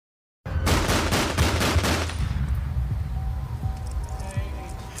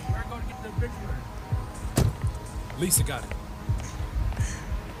Lisa got it.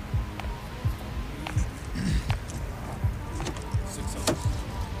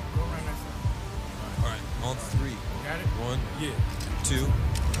 Alright, on three. Got it? 1, Yeah. 2,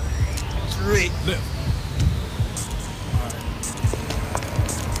 3. Lift. Alright.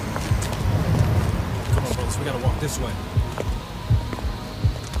 Come on, brothers, we gotta walk this way.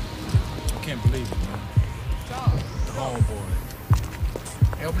 I can't believe it, man. The homeboy.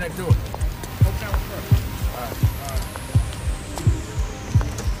 Hey, open that door. Open that one first. Alright, alright.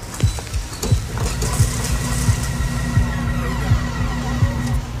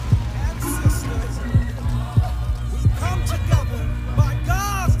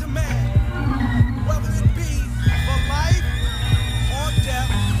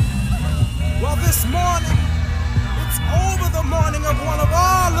 This morning, it's over the morning of one of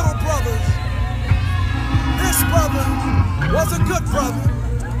our little brothers. This brother was a good brother.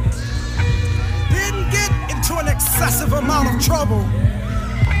 Didn't get into an excessive amount of trouble.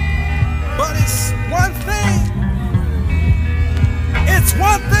 But it's one thing. It's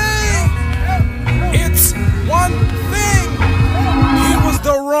one thing. It's one thing. He was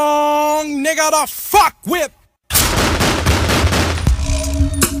the wrong nigga to fuck with.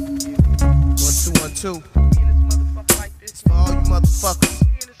 1, 2, 1, 2. It's for all you motherfuckers.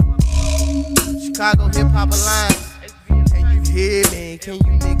 Chicago hip hop alliance. Can you hear me? Can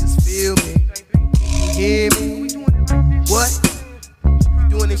you niggas feel me? Can you hear me? What? We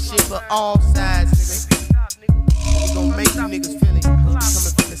doing this shit for all sides, nigga. We gonna make you niggas feel it, cause we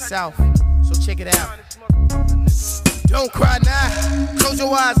coming from the south. So check it out. Don't cry now. Close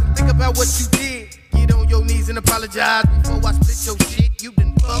your eyes and think about what you did. Get on your knees and apologize before I split your shit. You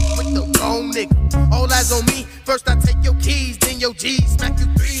done fucked with the wrong nigga. All eyes on me. First I take your keys, then your G's. Smack you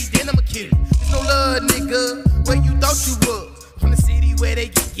 3, then I'ma kill you. There's no love, nigga, where you thought you was. From the city where they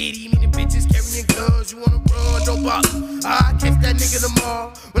get giddy, meaning bitches carrying guns. You wanna run, don't bother. I catch that nigga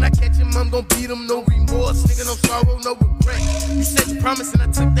tomorrow. When I catch him, I'm gon' beat him. No remorse, nigga, no sorrow, no regret. You said you promised and I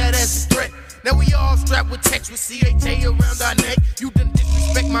took that as a threat. Now we all strapped with text with CHA around our neck. You done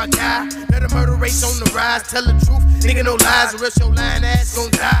disrespect my guy. Now the murder rate's on the rise. Tell the truth, nigga, no lies, or else your lying ass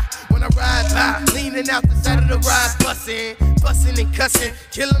gon' die. When I ride by, leaning out the side of the ride, bussin' and cussin'.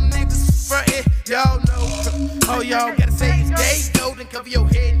 Kill them niggas frontin', y'all know. All y'all gotta say is day go, then cover your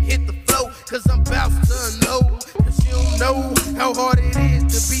head and hit the flow. Cause I'm bout to unload. Cause you don't know how hard it is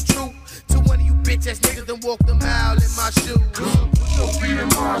to be true to one of you bitch ass niggas that walked a mile in my shoes. Put your feet in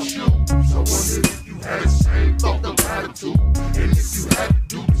my shoes. I wondered if you had the same fucked up attitude. And if you had to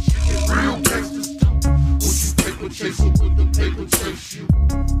do the shit that real gangsters do. Would you paper chase or would the paper chase you?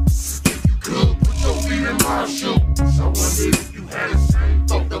 If you could, put your feet in my shoes. I wondered if you had the same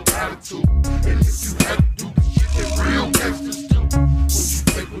fucked up attitude. And if you had to do the shit that real gangsters do. Would you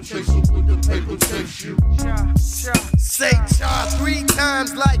paper chase or would the paper chase you? Say cha 3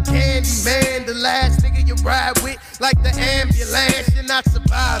 times like Candyman. The last nigga you ride with like the ambulance. You're not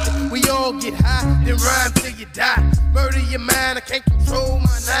surviving. We all get high, then rhyme till you die. Murder your mind, I can't control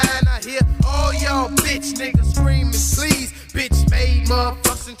my 9. I hear all y'all bitch niggas screaming please. Bitch made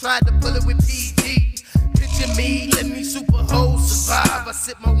motherfuckers and tried to pull it with PG. Picture me, let me super hoes survive. I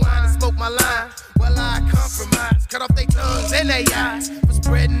sip my wine and smoke my line while I compromise. Cut off their tongues and their eyes for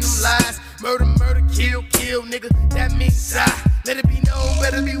spreading them lies. Murder, murder, kill, kill, nigga, that means die. Let it be known,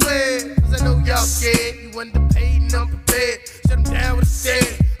 better beware. Cause I know y'all scared. You underpaid and unprepared. Shut them down with a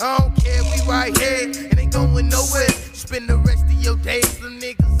stare. I don't care, we right here. It ain't going nowhere. Spend the rest of your days, them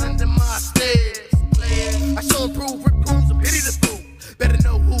niggas under my stairs. I show improve, rip crews, and pity the fool. Better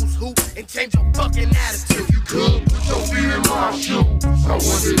know who's who and change your fucking attitude. If you could, put your feet in my shoes. I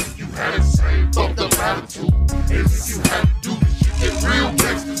wondered if you had the same fucked up attitude. And if you had to do the shit that real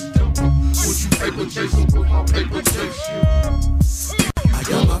gangsters do. Would you paper chase or would my paper chase you? I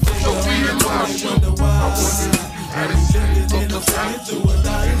got my feet in my shoes. I wondered if you had the same fucked up attitude.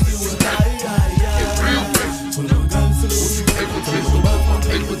 And if you had to do the shit that real gangsters do. Would you paper chase or would my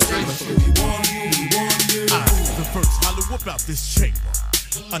paper chase you? The first hollow about this chamber,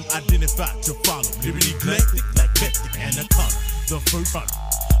 unidentified to follow, lyric eclectic like Peptic Anaconda. The first runner,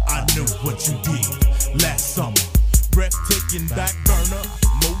 I know what you did last summer. Breathtaking back burner,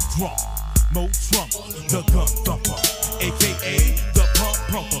 more drummer, the gun thumper, aka the pump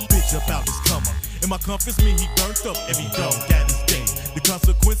pumper, bitch about his comer. In my compass mean he burnt up every dog at his day. The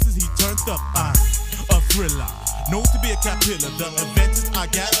consequences he turned up, I'm a thriller. Known to be a caterpillar, the advantage I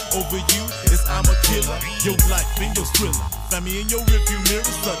got over you is I'm a killer. Your life and your thriller. Find me in your review mirror,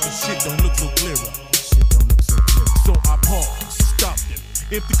 such shit don't look so clearer. So I paused, stopped him,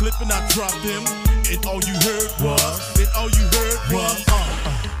 empty clip and I dropped him. And all you heard was,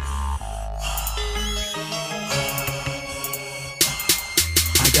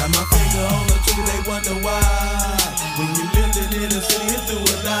 got my finger on the trigger, they wonder why. When you living in the city, it's do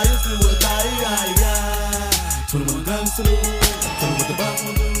or die, it's do or die, yeah. 21 guns salute, tell me what the boss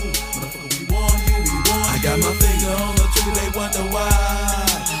gon' do. Motherfucker, we want you, we want you. I got my finger on the trigger, they wonder why.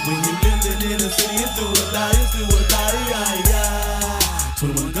 When you living in the city, it's do or die, it's do or die, yeah.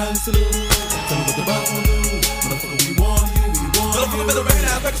 21 guns salute, tell me what the boss gon' do. Motherfucker, we want you, we want you. Motherfucker, better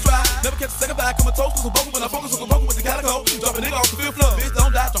recognize, back a stride. Never catch a second back, I'm a toast to some broken when I focus on broken with the calico. Drop a nigga off the fifth floor, bitch,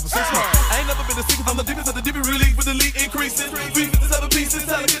 don't die, drop a 6 months. I ain't never been the sickest, I'm the deepest of the deepest relief with the lead increasing. 357 pieces,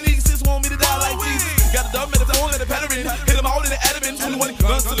 telekinesis, want me to die like Jesus. Got a dumb metaphor, let it pattern, hit them all in the adamant. 21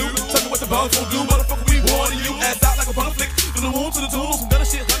 guns salute, tell me what the bombs gon' do. Motherfucker, we warning you, ass out like a funnel flick. From the wound to the tool, some gunner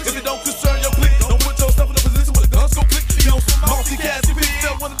shit. If it don't concern your clique, don't put yourself in a position where the guns gon' click. You know, some multi-cast, you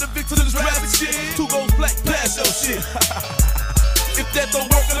felt one of the victims of this graphic shit. 2 goals black, blast your shit. If that don't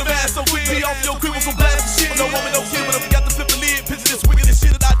work, then I'm ass so quick. Be off your crib with some blast shit. No woman, no kid, but I forgot to flip the lid. Picture this wicked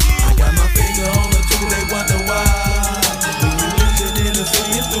shit that I did. I got my finger on the trigger, they wonder why. When you living in the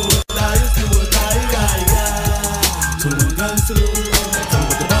city, it's do or die, it's do or die, yeah. 21 guns salute, tell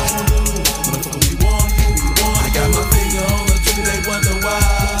me what the boss gon' do. Motherfucker, we want you, we want you. I got my finger on the trigger, they wonder why.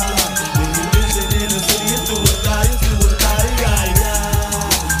 When you living in the city, it's do or die, it's do or die,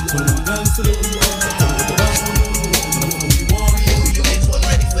 yeah. 21 guns salute, tell me what the boss gon' do. Motherfucker, we want you. You niggas wasn't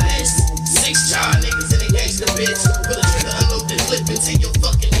ready for this. 6 child niggas in a gangster bitch. Put a trigger, unload the clip until your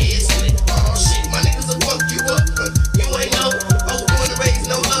fucking head split. Oh shit, my niggas will fuck you up. You ain't know. Oh, going to raise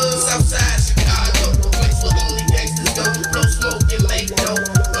no love. Southside Chicago, a place where only gangsters go. Blow smoke and make dough.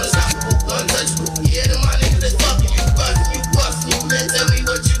 Unstoppable, untouchable. Yeah, them my niggas that's fucking you, bustin' you, bustin' you. Then tell me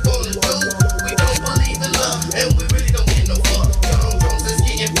what you wanna do. We don't believe in love, and we really don't get no fuck. Young drones that's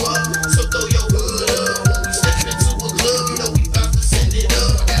getting fucked. So throw your hood up. When we step into a club, you know we bout to send it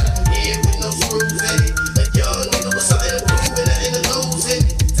up. I got a head with no screws in it. A young nigga with something to prove and a lose in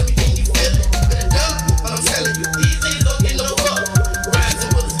it. Tell me, can you feel it? Better do it, but I'm telling you, these niggas don't get no fuck. Rides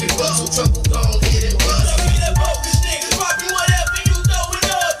and bullets get bust, so trouble gon' get it bust. Tell me that bogus niggas dropping whatever you throwing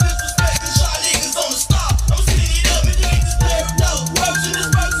up. Disrespecting shy niggas on the stop. I'm sitting it up and you niggas clearing up. Version is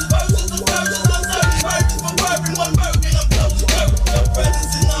verses, verses is verses. I'm serving purpose for purping one burden. I'm closing curtain. Your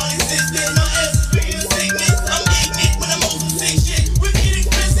presence is non-existent. My ass is being sickness. I'm ignorant when I'm on some sick shit. Wicked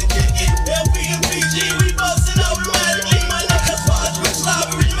expensive, kick it. LP and PG, we bustin' automatically. My nigga, that's why I drink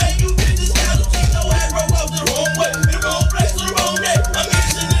slobbery. Man, you bitches casualties. No aggro out the wrong way. In the wrong place on the wrong day. I'm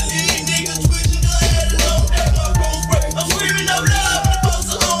itching to leave niggas twitching till I had a long day. My phone spray. I'm screaming out loud. The boss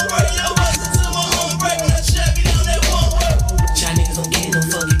is on break. I'm bustin' till my home break. When I shag me down that one way. Y'all niggas don't get no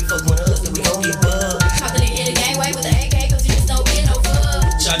fuck. If you fuck with us, then we gon' get bugged. Hopping in the gangway with the AK, cause you just don't get no fuck.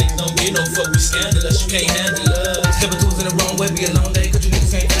 Y'all niggas don't get no fuck. We scandalous. You can't handle us. Stepping tools in the wrong way. Be a long day, cause you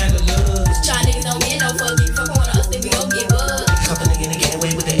niggas can't handle us. Y'all niggas don't get no fuck. If you fuck on us, then we gon' get bugged. Caught the nigga in the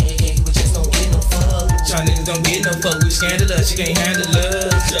gangway with the AK, we just don't get no fuck. Y'all niggas don't get no fuck. We scandalous. You can't handle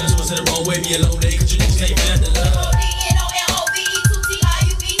us. Y'all niggas in the wrong way. Be a long day, cause you niggas can't handle us.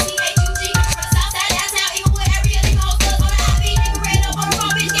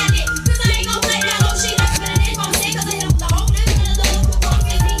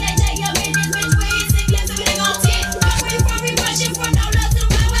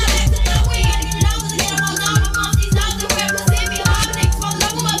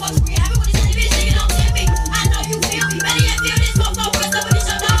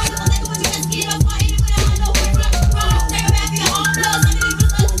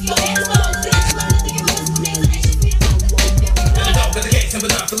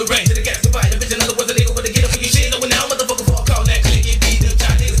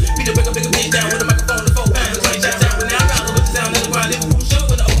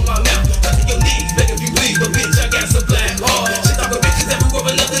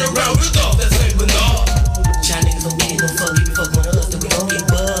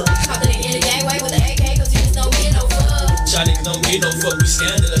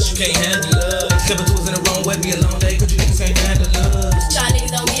 Can't handle us. Stepping tools in the wrong way, be a long day, cause you niggas can't handle us. Y'all niggas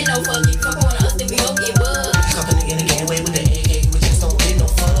don't get no fuck. If you fuck on us, then we gon' get bugged. Caught the nigga in the gangway with the AK, we just don't get no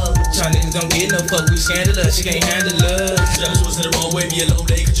fuck. Y'all niggas don't get no fuck, we scandalous, you can't handle us. Stepping tools in the wrong way, be a long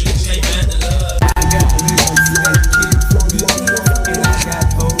day, cause you niggas can't handle us. I got niggas that kill for me, and I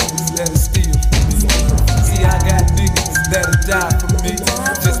got hoes that'll steal from me. See, I got niggas that'll die for me,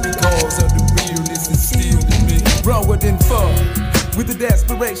 just because of the realness instilled in me. Rawer than fuck. With the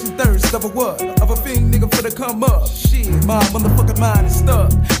desperation thirst of a what? Of a fiend nigga for to come up. Shit, my motherfucking mind is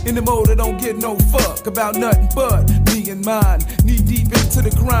stuck in the mode I don't get no fuck about nothing but me and mine. Knee deep into the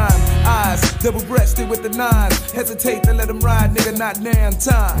grind. eyes, double-breasted with the nines. Hesitate to let them ride, nigga, not damn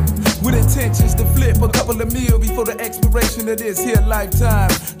time. With intentions to flip a couple of meal before the expiration of this here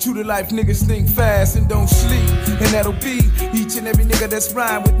lifetime. True to life niggas think fast and don't sleep, and that'll be each and every nigga that's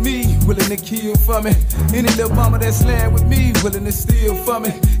riding with me, willing to kill for me. Any little mama that's laying with me, willing to steal for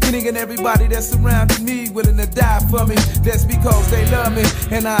me. Any and everybody that's surrounding me, willing to die for me. That's because they love me,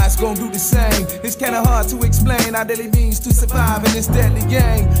 and I's gon' do the same. It's kinda hard to explain our daily means to survive in this deadly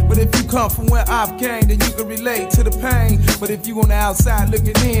game. But if you come from where I've came, then you can relate to the pain. But if you on the outside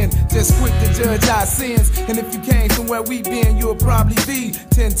looking in, just quick to judge our sins. And if you came from where we been, you'll probably be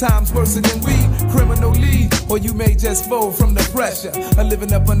 10 times worse than we, criminally. Or you may just fold from the pressure of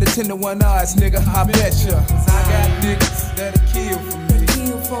living up under 10 to 1 odds, nigga, I betcha. Cause I got niggas that'll kill for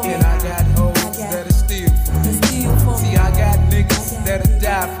me, and I got hoes that'll steal for me. See, I got niggas that'll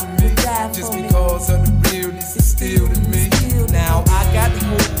die for me, just because of the realness is still to me. Now I got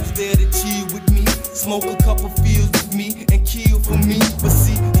hoes that'll chill with me, smoke a couple fields with me, and kill for me. But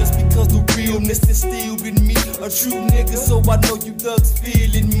see, just because the realness is still with me, a true nigga, so I know you thugs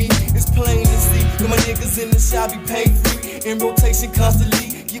feeling me. It's plain to see that my niggas in the shop be paid free, in rotation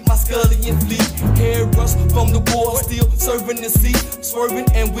constantly. Get my scully and fleet, hair rush from the war, still serving the sea, swerving,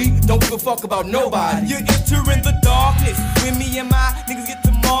 and we don't give a fuck about nobody. You're entering the darkness when me and my niggas get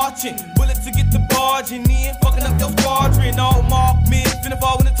to marching, bullets to get to barging in, fucking up your squadron. All marked men finna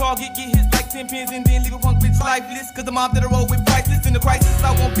fall when the target get hit like 10 pins, and then leave a punk bitch lifeless. Cause the mob that I roll with priceless in the crisis.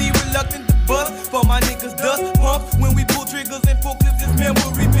 I won't be reluctant to bust for my niggas dust pumps when we pull triggers and full clips. This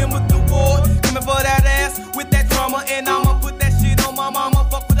memory, remember the war, coming for that ass with that drama, and I'ma put that shit on my mama.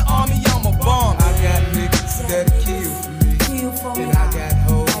 Fuck with the army, I'm a bomb. I got niggas that'll kill for me, and I got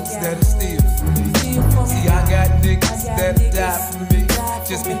hoes that'll steal for me. See, I got niggas that'll die for me,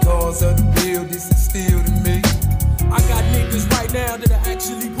 just because of the real, this is still to me. I got niggas right now that are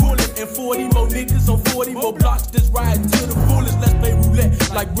actually pulling, and 40 more niggas on 40 more blocks that's riding to the fullest. Let's play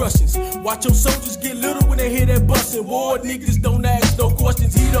roulette like Russians. Watch your soldiers get little when they hear that bustin'. War niggas don't ask no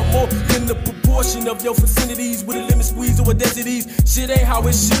questions. Heat up more than the proportion of your vicinities with a lemon squeeze or a desert ease. Shit ain't how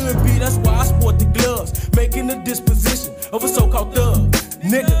it should be. That's why I sport the gloves, making a disposition of a so-called thug.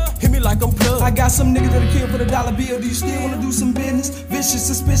 Nigga, hit me like I'm plugged. I got some niggas that'll kill for the dollar bill. Do you still wanna do some business? Vicious,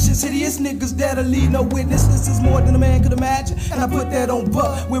 suspicious, hideous niggas that'll leave no witness. This is more than a man could imagine, and I put that on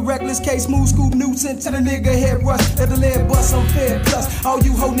buck. With reckless case, move, scoop, newts into the nigga head rush. Let the lead bust, I'm fair plus. All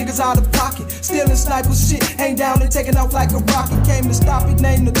you hoe niggas out of pocket, stealing sniper shit, ain't down and taking off like a rocket. Came to stop it,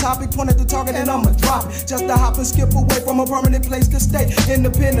 named the topic, pointed the target, and I'ma drop it. Just to hop and skip away from a permanent place to stay in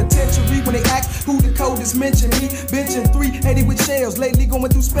the penitentiary. When they ask who the code is, mention me. Benching 380 with shells, lately going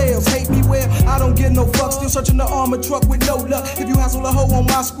through spells. Hate me well, I don't get no fuck. Still searching the armored truck with no luck. If you hassle a hoe on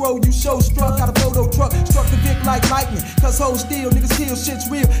my scroll, you show struck. Got a photo truck, struck the dick like lightning. Cause hoes steal, niggas kill, shit's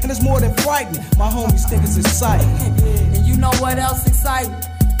real, and it's more than frightening. My homies think it's exciting. And you know what else exciting?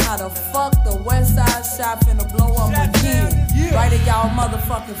 How the fuck the West Side shop finna blow up again? Right in y'all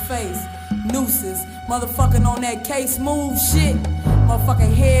motherfucking face. Nooses, motherfucking on that case move shit.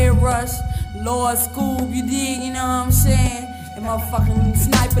 Motherfucking head rush, Lord Scoob, you dig, you know what I'm saying? And motherfucking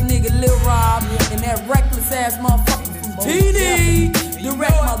sniper nigga Lil Rob, and that reckless ass motherfucker from TD.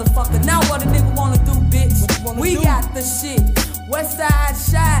 Direct motherfucker. Now what a nigga wanna do, bitch? We got the shit. West Side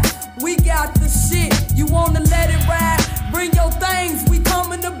shot, we got the shit. You wanna let it ride? Bring your things, we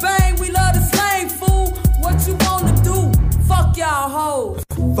coming to bang. We love the slang, fool. What you wanna do? Fuck y'all hoes.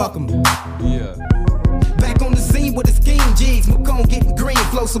 Fuck 'em. Yeah. Back on the scene with the scheme jigs, Macone getting green,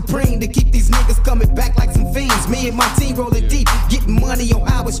 flow supreme to keep these niggas coming back like some fiends. Me and my team rolling deep, getting money on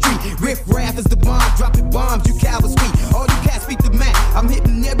Howard Street. Riff Raff is the bomb, dropping bombs, you Calvin Street. All you cats speak the Mac, I'm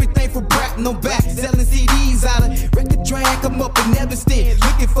hitting everything from rap, no back. Selling CDs out of record track, I'm up in Evanston.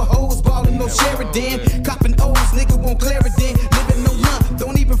 Looking for hoes, ballin' no Sheridan. Copping O's, nigga won't Clarendon. Living no lump,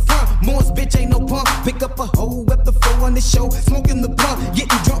 don't even front. Moore's bitch ain't no punk. Pick up a hoe, up the floor on the show. Smoking the blunt,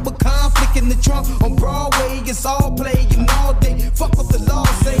 getting drunk with conflict in the trunk. On Broadway, it's all playing all day. Fuck what the law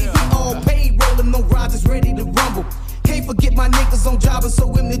say, we all paid. Rolling no Rogers, ready to rumble. Can't forget my niggas on jobbers,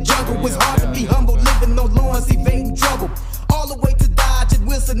 so in the jungle. It's hard to be humble, living no Lawrence, evading trouble. All the way to Dodge and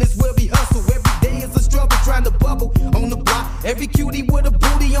Wilson is where we hustle. Every day is a struggle, trying to bubble on the block. Every cutie with a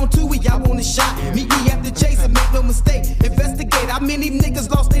booty on Tui, I want a shot. Meet me after chasing, make no mistake. Investigate how many niggas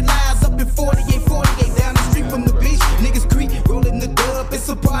lost their lives up in 48, 48 down the street from the beach. Niggas creep, rolling the dub. It's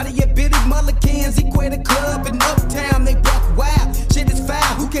a party at Billy Mulligan's Equator Club in Uptown. They buck wild, shit is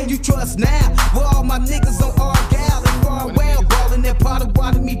foul. Who can you trust now? Well, all my niggas on Argyle and Farwell, ballin' that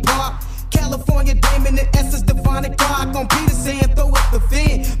Potawatomi Park. California Damon in essence, Devonic Clark on Peterson, throw up the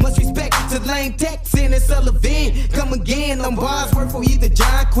fin. Much respect to Lane Texan and Sullivan. Come again on bars worth for either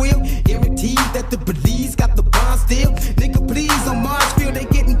John Quill. Guaranteed that the police got the bond still. Nigga, please, on Marshfield, they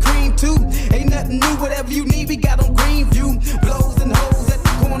getting cream too. Ain't nothing new, whatever you need, we got on Greenview. Blows and hoes at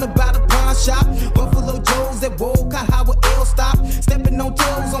the corner by the pawn shop. Buffalo Joe's at Wolcott, Howard L stop. Stepping on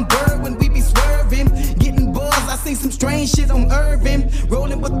toes on Bird when we be swerving. Getting buzz, I see some strange shit on Irving.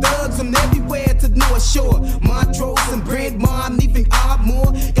 Rolling with thugs from everywhere to North Shore. Montrose and Brentmore, I'm leaving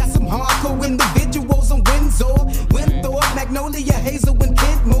Ardmore. Got some hardcore individuals on Windsor. Winthrop, Magnolia, Hazel, and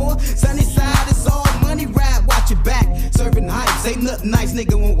Kentmore. Sunnyside, it's all money ride, watch your back. Serving hypes, ain't nothing nice,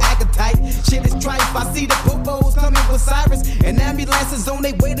 nigga won't act a tight. Shit is tripe, I see the popos coming with Cyrus. And ambulances on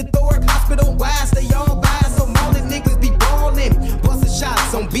their way to Thoric Hospital. Wise, they all buy, so all the niggas be ballin'. Bustin'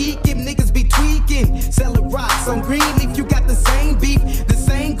 shots on Beacon, niggas be tweaking. Selling rocks on Greenleaf, you got the same beef. The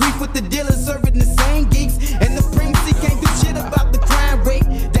same grief with the dealers serving the same geeks. And the Princey can't do shit about the crime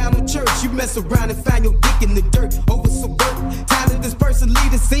rate. Down on church, you mess around and find your dick in the dirt. Over some work, time to disperse and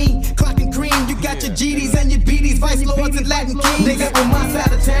leave the scene. Clocking cream, you got your GDs and your BDs, Vice Lords and Latin Kings. Nigga, on my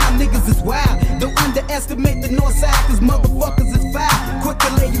side of town, niggas is wild. Don't underestimate the north side, cause motherfuckers is foul. Quick to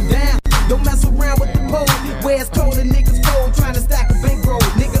lay you down, don't mess around with the pole. Where it's cold and niggas cold, trying to stack a bankroll.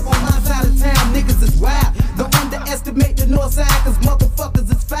 Nigga, on my side of town, niggas is wild. Don't underestimate the north side, cause motherfuckers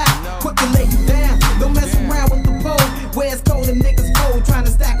is foul. Quick to lay you down, don't mess around with the pole. Where it's cold and niggas cold, trying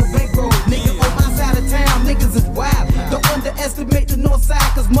to stack a bankroll. Nigga, on my side of town, niggas is wild. Don't underestimate the north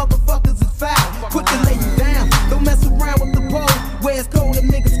side, cause motherfuckers is foul. Quick to lay you down, don't mess around with the pole. Where it's cold and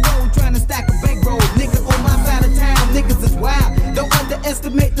niggas cold, trying to stack a bankroll. Nigga, on my side of town, niggas is wild. Don't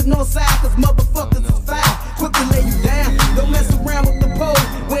underestimate the north side, cause motherfuckers is foul. Quick to lay you down, don't mess around with the pole.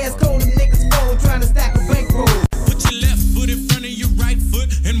 Where it's cold and niggas cold, trying to stack a bankroll. Put your left foot in front of your right foot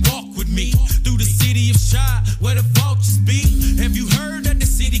and walk with me through the city of Chi, where the vultures be. Have you heard of the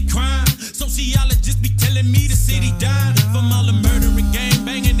city crime? Sociologists be telling me the city died from all the murdering, gang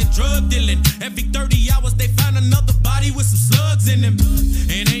banging, and drug dealing. Every 30 hours they find another body with some slugs in them,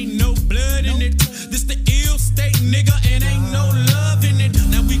 and ain't no blood in it. This the ill state, nigga, and ain't no love in it.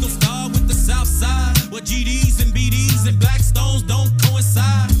 Now we gon' start with the south side, where GDs and BDs and Blackstones don't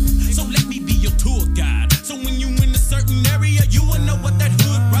coincide. So let me be your tour guide. So when you in a certain area, you will know what that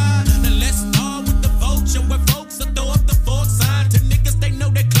hood ride. Now let's start with the vulture, where folks will throw up the fork sign to niggas they know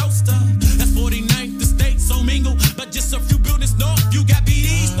they're close to. That's 49th the state, so mingle, but just a few buildings north, you got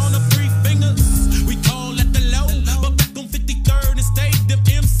BDs on the 3 fingers. We call at the low, but back on 53rd and state, them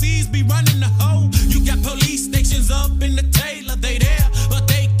MCs be running the hoe. You got police stations up in the Taylor, they there, but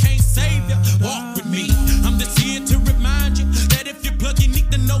they can't save ya. Walk with me, I'm just here to remind you that if you plug, you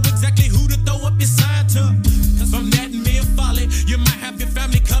need to know exactly who to throw up your sign to. Cause from that mere folly, you might have your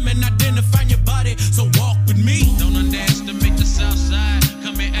family come and identify your body. So walk with me. Don't underestimate the south side.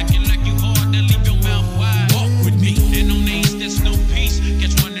 Come here acting like you hard, then leave your mouth wide. Walk with me. And on the east, there's no peace.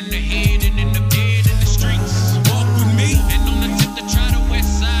 Catch one in the head and in the bed in the streets. Walk with me. And on the tip to try the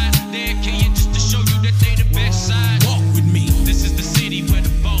west side, they'll kill you just to show you that they the best side. Walk with me. This is the city where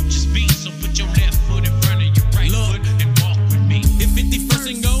the vultures be. So put your left foot in front of your right foot and walk with me. If 51st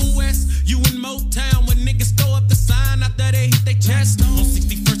and go west, you in Motown when niggas throw up the sign after they hit their chest. On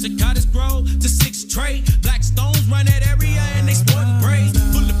 61st and Cottage Grove to 6th Trade, Blackstones run that area and they sporting braids.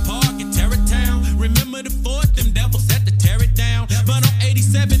 Fuller Park and Terrytown, remember the fort, them devils had to tear it down. But on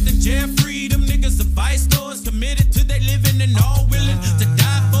 87th and Jeffrey, them niggas are vice lords, committed to their living and all willing to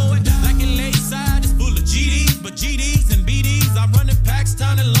die for it. Like in Lakeside, it's full of GDs, but GDs and BDs are running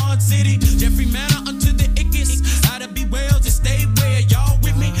Paxton and Lawn City. Jeffrey Manor unto the Ickes, out of B Wells and stay where y'all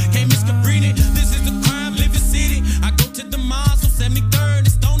with me. Can't miss Cabrini, this is the crime living city. I go to the mall, so 73rd and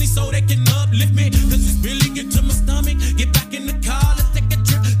Stony, so they can uplift me. Cause it's really good to my stomach. Get back in the car, let's take a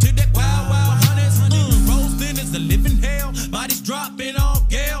trip to that wild, wild hunters. Roseland is a living hell. Bodies dropping all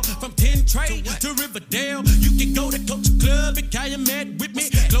gale. From 10 Trade to Riverdale. You can go to Culture Club and Calumet with me.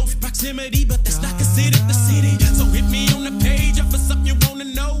 Close proximity, but that's not considered the city. So hit me on the page if it's something you wanna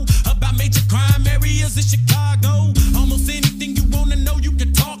know about major crime areas in Chicago. Almost anything you wanna know, you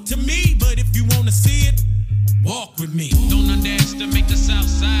can talk to me. But if you wanna see it, walk with me. Don't underestimate the south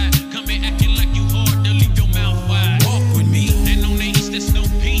side. Come here acting like you hard, they'll leave your mouth wide. Walk with me. And on the east, there's no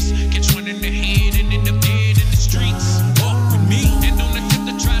peace. Catch one in the head and in the bed in the streets. Walk with me. And on the tip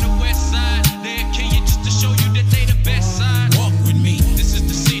to try the west side, they'll kill you just to show you that they the best side. Walk with me. This is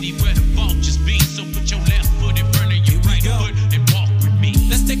the city where the vultures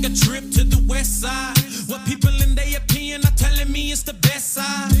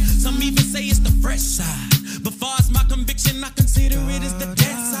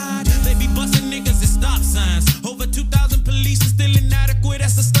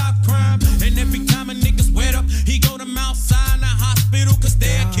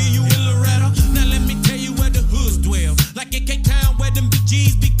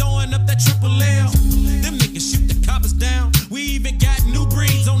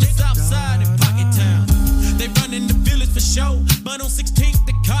 16th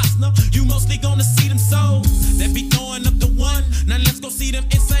to Costner. You mostly gonna see them souls that be throwing up the one. Now let's go see them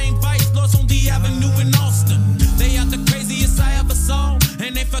insane vice lords on the avenue in Austin. They are the craziest I ever saw,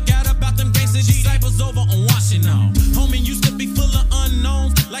 and they forgot about them gangster disciples over on Washington. Homie used to be full of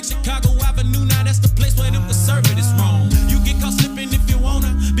unknowns, like Chicago Avenue. Now that's the place where them conservatives roam. You get caught slipping if you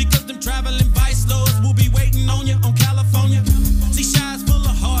wanna, because them traveling vice lords will be waiting on you on California. See, Shy's full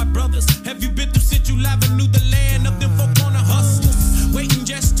of hard brothers. Have you been through Central Avenue, the land of them folk on the hustlers, waiting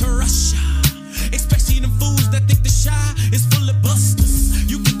just to rush ya? Especially them fools that think the Shy is full of busters.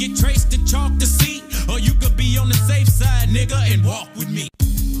 You can get traced and chalk to see, or you could be on the safe side, nigga, and walk with me.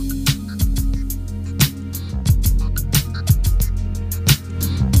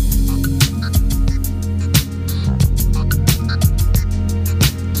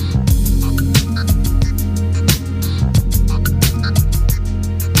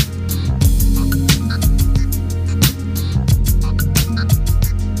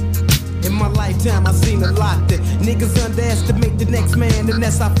 Time I seen a lot that niggas underestimate the next man, and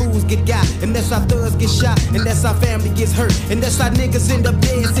that's how fools get got, and that's how thugs get shot, and that's how family gets hurt, and that's how niggas end up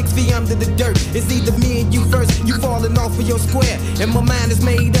dead 6 feet under the dirt. It's either me and you first, you falling off of your square, and my mind is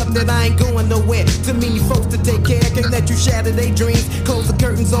made up that I ain't going nowhere. Too many folks to take care, can't let you shatter their dreams. Close the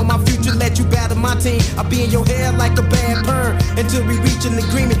curtains on my future, let you battle my team. I'll be in your hair like a bad perm until we reach an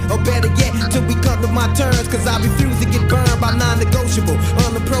agreement, or better yet, till we come to my terms. Cause I refuse to get burned by non-negotiable,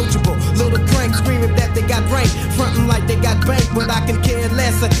 unapproachable little crank screaming that they got rank, frontin' like they got bank, but I can care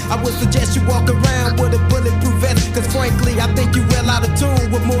lesser. I would suggest you walk around with a bulletproof vest, cause frankly I think you well out of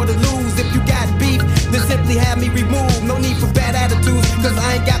tune with more to lose. If you got beef, then simply have me removed. No need for bad attitudes, cause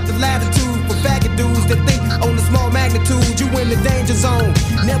I ain't got the latitude for faggot dudes that think on the small magnitude. You in the danger zone,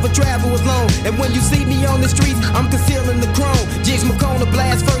 never travel alone, and when you see me on the streets, I'm concealing the chrome. Jigs McCona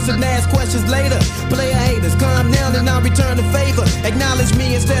blast first and ask questions later. Player haters, calm down and I'll return the favor. Acknowledge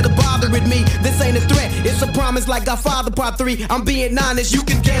me instead of bothering me. This ain't a threat, it's a promise like Godfather Part 3. I'm being honest, you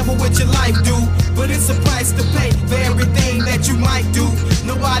can gamble with your life, dude, but it's a price to pay for everything that you might do.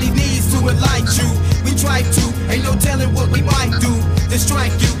 Nobody needs to enlighten you. We try to, ain't no telling what we might do to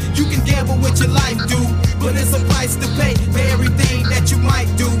strike you. You can gamble with your life, dude, but it's a price to pay for everything that you might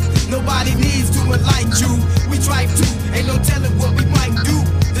do. Nobody needs to enlighten you. We try to, ain't no telling what we might do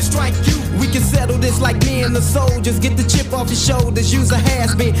to strike you. We can settle this like me and the soldiers. Get the chip off your shoulders, use a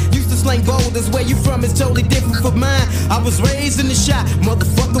has-been. Used to sling boulders, where you from is totally different from mine. I was raised in the shot,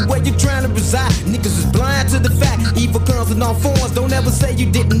 motherfucker, where you trying to reside? Niggas is blind to the fact, evil comes in all forms. Don't ever say you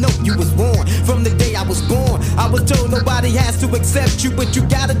didn't know you was born. From the day I was born, I was told nobody has to accept you, but you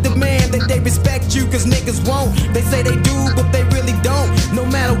gotta demand that they respect you, cause niggas won't. They say they do, but they really don't. No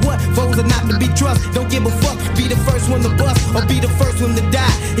matter what, foes are not to be trusted. Don't give a fuck, be the first one to bust, or be the first one to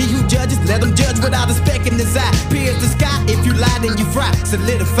die. He who judges, let him judge without a speck in his eye. Pierce the sky, if you lie then you fry.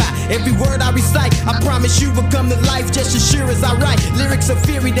 Solidify every word I recite. I promise you will come to life just as sure as I write. Lyrics of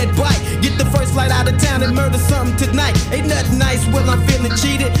fury that bite. Get the first flight out of town and murder something tonight. Ain't nothing nice, well I'm feeling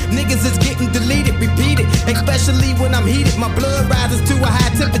cheated. Niggas is getting deleted, repeated, especially when I'm heated. My blood rises to a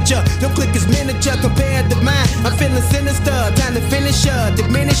high temperature. Your click is miniature compared to mine. I'm feeling sinister, time to finish her,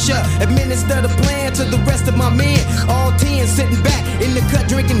 diminish her, administer the plan to the rest of my men. All 10 sitting back in the cut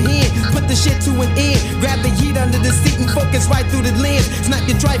drinking hen. Put the shit to an end. Grab the heat under the seat and focus right through the lens. Snipe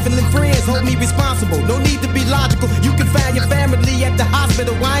your trifling friends, hold me responsible. No need to be logical. You can find your family at the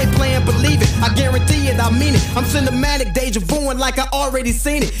hospital. I ain't playing, believe it. I guarantee it, I mean it. I'm cinematic, deja vuing like I already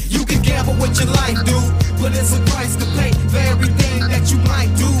seen it. You can gamble with your life, dude, but it's a price to pay for everything that you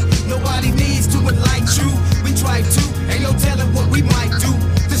might do. Nobody needs to enlighten you. We try to, ain't no telling what we might do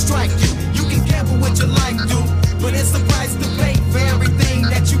to strike you. You can gamble with your life, dude, but it's a price to pay for everything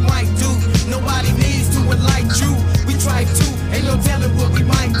that you might do. Nobody needs to enlighten you. We try to, ain't no telling what we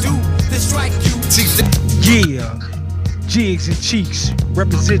might do to strike you. Yeah, Jigs and Cheeks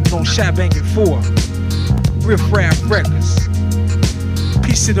representing on Shy Bangin 4, Riff Raff Records.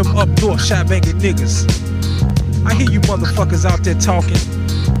 Peace to them up north Shy Bangin niggas. I hear you motherfuckers out there talking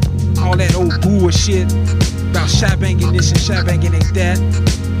all that old bullshit about Shy Bangin this and Shy Bangin ain't that.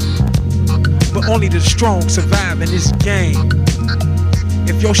 But only the strong survive in this game.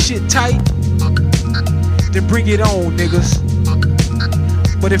 If your shit tight, then bring it on, niggas.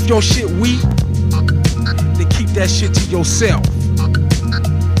 But if your shit weak, then keep that shit to yourself.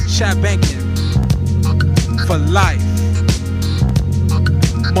 Shy Bangin for life,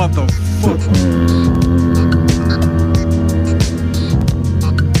 motherfucker.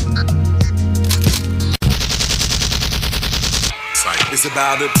 It's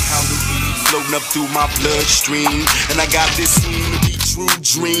about a pound of weed floating up through my bloodstream, and I got this scene to reach true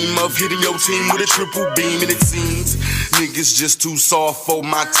dream of hitting your team with a triple beam, and it seems niggas just too soft for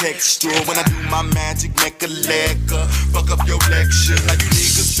my texture. When I do my magic, make a leg up, fuck up your lecture. Now you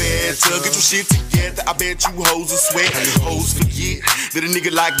niggas better get your shit together. I bet you hoes will sweat, and hoes forget that a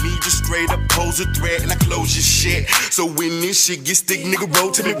nigga like me just straight up pose a threat, and I close your shit. So when this shit gets thick, nigga,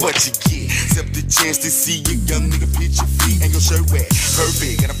 roll to me what you get. Except the chance to see a young nigga pitch your feet and your shirt wet.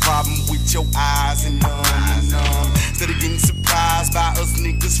 Perfect, got a problem with your eyes and instead of getting surprised by us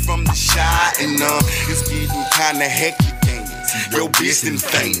niggas from the shy and it's getting kinda hectic, ain't it? Your bitch done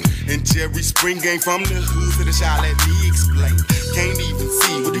faint, and Jerry Spring ain't from the hood to the shy. Let me explain. Can't even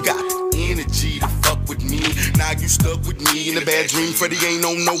see what you got the energy to fuck with me. Now you stuck with me in a bad dream. Freddie ain't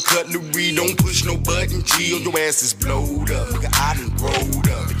on no cutlery. Don't push no button. Chill, your ass is blowed up, nigga. I done growed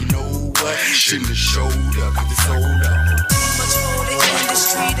up. And you know what? Shouldn't have showed up. Cause it's sold up. Too much for the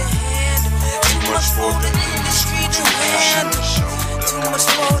industry to handle. Too much for the industry to handle. Too much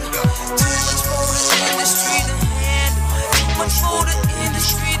for the industry to handle. Too much for the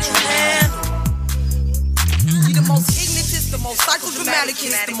industry to handle. We the most ignorantest, the most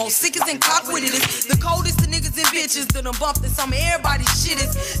psychodramaticest, the most sickest and cock-wittedest, the coldest of niggas and bitches that done bumped in some of everybody's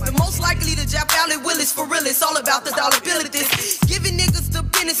shittest. The most likely to jap out at Willis for real. It's all about the dollar bill of this. Giving niggas the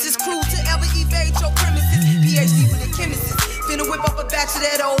business is cruel to ever evade your premises. PhD with a chemist. Finna whip up a batch of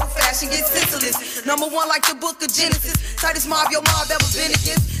that old fashioned, get senseless. Number one like the book of Genesis. Tightest mob your mob ever been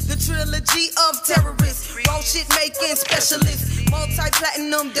against. The trilogy of terrorists. Bullshit making specialists.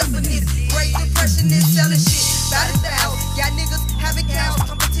 Multi-platinum definite. Great depressionist selling shit. Batted down. Got niggas having cows.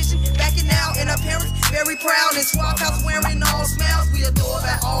 Competition backing out. And our parents very proud. In swap house wearing all smiles. We adore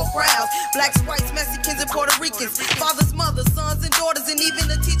by all crowds. Blacks, whites, Mexicans, and Puerto Ricans. Fathers, mothers, sons, and daughters. And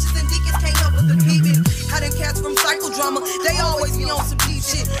even the teachers and deacons can't help but the peeping. Had them cats from psychodrama. They always be on some deep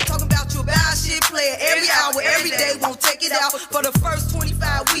shit. Talking about your bad shit. Play it every hour, every day. Won't take it out for the first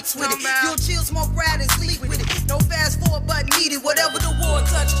 25 weeks with it. You'll chill, smoke, ride, and sleep with it. No fast forward button needed. Whatever the war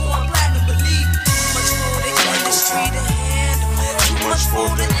touch, going platinum, believe it. Too much for the industry to handle. Too much for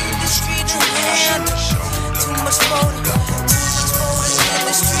the industry to handle. Too much for the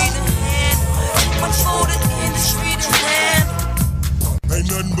industry to handle. Too much for the industry to handle. Ain't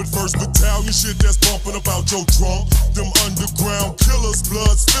nothing but first battalion shit that's bumping about your trunk. Them underground killers,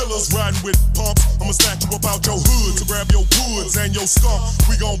 blood spillers, riding with pumps. I'ma snatch you about your hood to grab your woods and your skunk.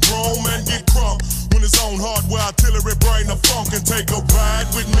 We gon' roam and get crunk. When it's on hardware artillery, bring the funk and take a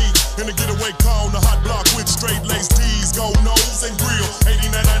ride with me. In a getaway car on the hot block with straight lace D's, gold nose and grill.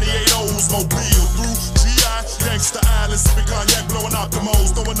 8998 O's, mobile through GI, gangsta island, sipping cognac, blowing out the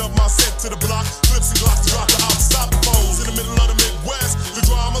moles. Throwing up my set to the block, clips and glocks to drop the op, stop the foes. In the middle of the Midwest, the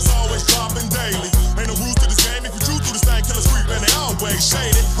drama's always dropping daily. Ain't no rules to this game. If you drew through this thing, killers creep and they always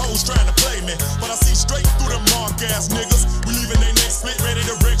shady. Hoes trying to play me, but I see straight through them mark ass niggas. We leaving they neck split, ready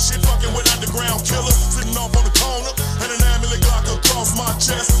to wreck shit, fucking with underground killers. Sitting off on the corner, and an amulet Glock across my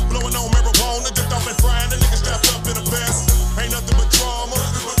chest. Blowing on marijuana, dipped off and frying, the niggas strapped up in a vest. Ain't nothing but drama,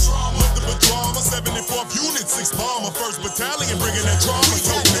 nothing but drama. 74th Unit, 6th Bomber, 1st Battalion, bringing that drama,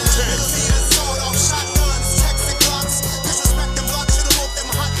 toting the test.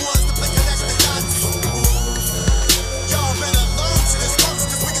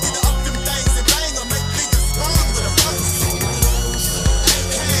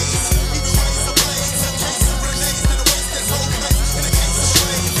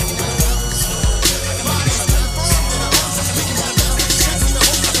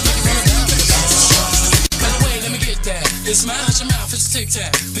 Smile at your mouth, it's a tic-tac.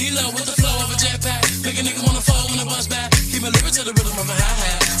 Be low with the flow of a jetpack. Make a nigga wanna fall when I buzz back. Keep it living to the rhythm of a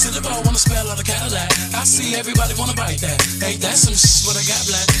hi-hat. To the ball, wanna spell out a Cadillac. I see everybody wanna bite that. Ain't that some shit, what I got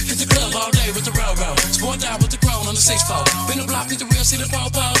black. Hit the club all day with the railroad. Sport out with the crown on the 6-4. Been the block, hit the real, see the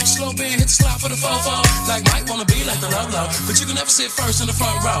po-po. Slow band, hit the slide for the fo-fo. Like Mike wanna be like the low-low. But you can never sit first in the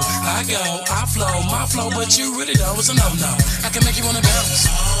front row. I go, I flow, my flow. But you really know it's a no-no. I can make you wanna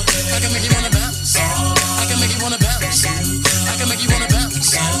bounce. I can make you wanna bounce. I can make you wanna bounce. I can make you wanna bounce.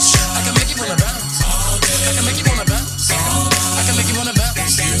 I can make you wanna bounce. I can make you wanna bounce. I can make you wanna bounce. I can make you wanna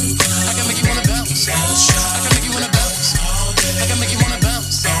bounce. I can make you wanna bounce. I can make you wanna bounce. I can make you wanna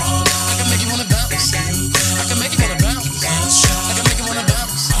bounce. I can make you wanna bounce. I can make you wanna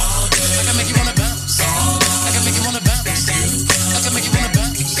bounce. I can make you wanna bounce. I can make you wanna bounce. I can make you wanna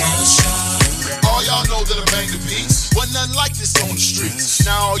bounce. All y'all know that I bang the beats. Wasn't nothing like this on the streets.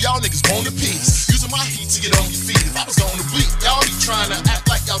 Now all y'all niggas want a piece. Using my heat to get on your feet. If I was on the beat, y'all be trying to act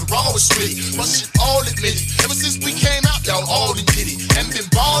like y'all the rawest with it. But shit all admit it. Ever since we came out, y'all all done did it. And been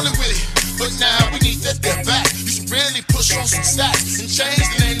ballin' with it. But now we need that back. You should really push on some stats and change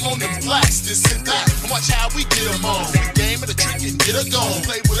the name on them plaques. This and that. And watch how we get them on. The game of the trick and get her gone.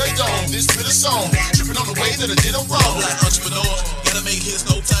 Play with her dome, this to the song. Tripping on the way that I did her wrong. Black entrepreneur, gotta make hits,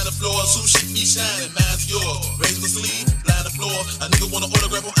 no time to floor. Some shit be shining, mine's yours. Raise the sleeve, blind the floor. A nigga want an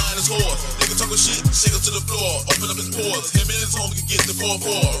autograph on Iron's horse. Nigga talking shit, shake him to the floor. Open up his pores, him and his homie can get the 4-4.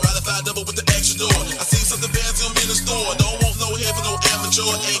 Ride a 5 double with the extra door. I see something fancy, I'm in the store. Don't want no hair for no amateur.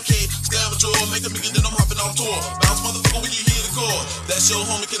 AK, Stamateur, make a million, then I'm hopping on tour. Bounce motherfucker when you hear the chord. That's your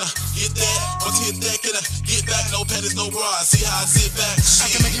homie, can I get that? Once you hit that, can I get back? No panties, no bra. See how I sit back. Shit.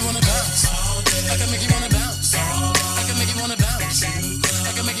 I can make you wanna bounce. I can make you wanna bounce. I can make you wanna bounce.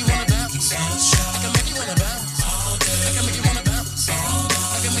 I can make you wanna bounce. I can make you wanna bounce. I can make you wanna bounce.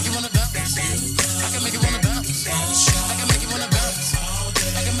 I can make you wanna bounce. I can make you wanna bounce. I can make you wanna bounce.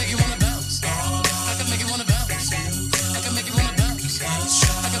 I can make you wanna bounce. I can make you wanna bounce. I can make you wanna bounce. I can make you wanna bounce.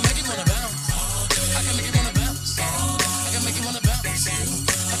 I can make you wanna bounce. I can make you wanna bounce.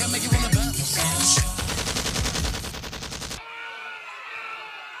 I can make you wanna bounce.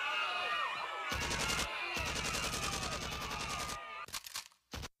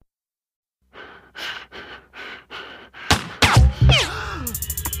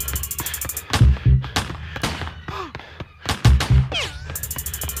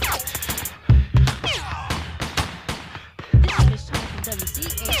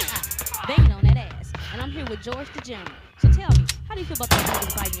 Bangin on that ass, and I'm here with George the Gentleman. So tell me, how do you feel about those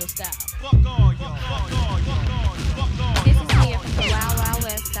niggas biting your style? Fuck all y'all, fuck all y'all, fuck all. This is Mia from the Wild Wild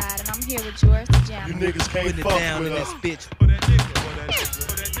West Side, and I'm here with George the You Gentleman. niggas can't fuck with us. Bitch. For that nigga, for that nigga,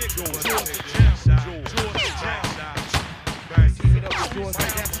 for that nigga. George the Gentleman, George the Gentleman. Right, keep it up with George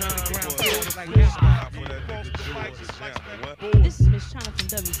like that time around George like that. For that nigga, George the Gentleman. This is Miss China from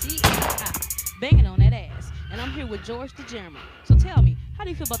WCAI, banging on that ass, and I'm here with George the Gentleman. So tell me, how do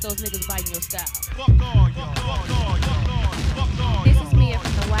you feel about those niggas biting your style? Fuck all y'all, fuck all y'all, fuck all. This is Mia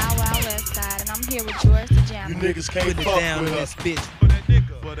from the Wild Wild West Side, and I'm here with George the You Gentleman. niggas can't fuck with us. Bitch. For that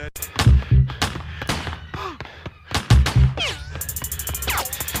nigga, for that.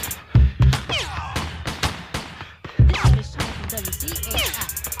 This is Miss China from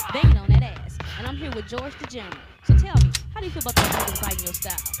WCAI, banging on that ass, and I'm here with George the Gentleman. So tell me, how do you feel about those niggas biting your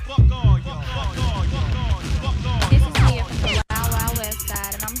style? Fuck all y'all, fuck all y'all, fuck all. This is Mia from the Wild Wild West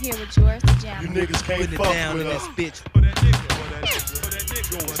Side, and I'm here with George the You Gentleman. niggas can't fuck with us. Bitch. For that nigga, for that nigga, for that nigga.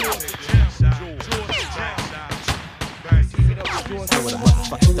 George the Gentleman, George the Gentleman. Right, keep it up with George. So with a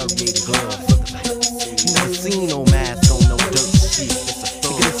motherfucking 38 glove looking like you never seen no mask on no dirt shit. It's a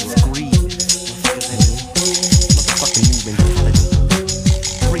thug. This is greed. Motherfucking new mentality.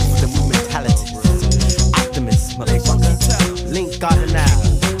 Breaks the new mentality. Optimist, motherfucker. Link got it now.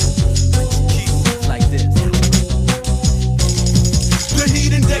 Like this. The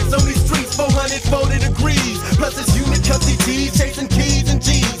heat index on these streets, 440 degrees. Plus it's unit custody G's, chasing keys and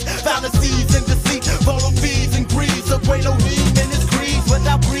G's. Fallacies and deceit, follow fees and greed. So wait no lean in his creed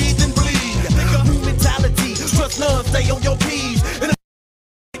without breathe and bleed. New mentality, trust none, stay on your P's. And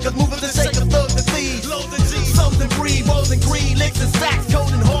cause movers and shakers, thugs and thieves. Something breed, rolls and greed, licks and stacks,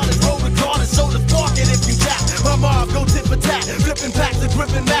 cold and hard as roll regardless, shoulders walking if you jack. My mob go tip for tat, flipping packs and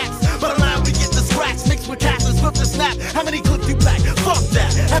gripping max. But around we get the scratch, mixed with cash and flip the snap. How many clips you pack? Fuck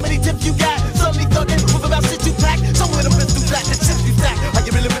that. How many tips you got? Suddenly thugging, with about shit you pack. Somewhere the pistol black, the chips you stack. Are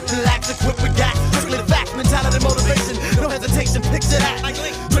you really with the lax, equipped with gas? Strictly the facts, mentality, motivation, no hesitation, picture that.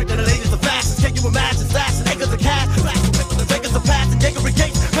 Drink to the ladies of fashion, can you imagine stashing acres of cash? Acres of pass and Jacob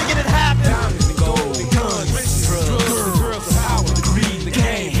gates, making it happen. Diamonds and gold, guns, drugs, girls, the power, the greed, the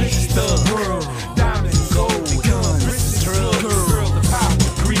game, the world. Diamonds and gold, guns, drugs, girls, the power,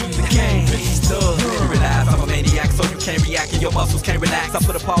 the greed, the game, the world. Realize I'm a maniac, so you can't react and your muscles can't relax. I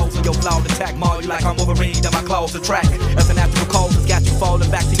put a pause on your flawed attack, maul you like I'm Wolverine, then my claws attract. As a natural cause, it's got you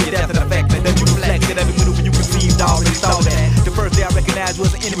falling back to your death and effect. And then you reflect that every maneuver you conceived already saw that. The first day I recognized you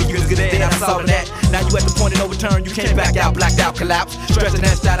as an enemy, you was good at it, I saw that. Now you at the point of no return, you can't back out, blacked out, collapse. Stressing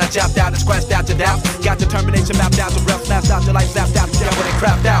that shot, I chopped out and scratched out your doubts. Got determination mapped out, your breath snapped out, your life snapped out, you when it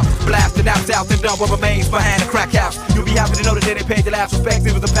crapped out. Blasted out south and done what remains behind the crack house. You'll be happy to know that they didn't pay your last respects,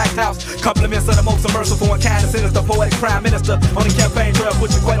 it was a packed house. Compliments of the most merciful and kind and sinister, poetic prime minister. On the campaign trail,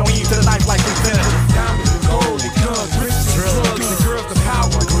 put your quite on you to the knife like this senator. Diamonds and gold, the guns, riches, drugs, the girls, the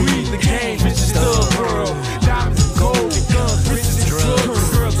power, the greed, the game, bitches, the world. Diamonds and gold, the guns, riches, drugs,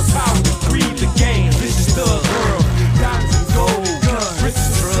 the girls, the power, the greed, the game, bitches, the world. Diamonds and gold, guns,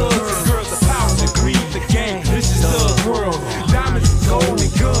 riches, drugs, the girls, the power, the greed, the game, bitches, the world. Diamonds and gold, the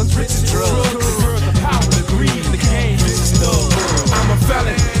guns, riches, drugs, the girls, the power, the greed, the game, bitches, the world. I'm a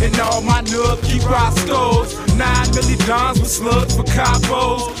felon, and all my nubs keep Roscoe's. 9 million dons with slugs for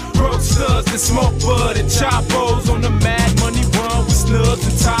combos. Broke studs that smoke bud and chopos on the mad money run with snubs and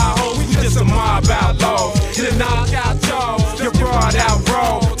in Tahoe. We just a mob outlaws. Hit a knockout jaw, get brought out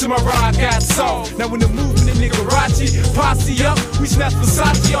raw. Till my rod got soft. Now when the movement in Nicarachi, posse up, we snatch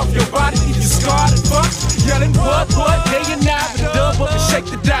Versace off your body, leave you scarred and fucked. Yelling what, day and night, with the dub up and shake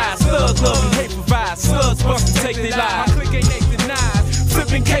the die. Slugs love and hate provide, slugs bust and take their lives. My clique ain't 8 to 9,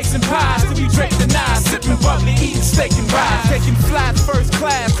 flipping cakes and pies till we drape the knives, sipping bubbly, eating steak and rice, taking flights first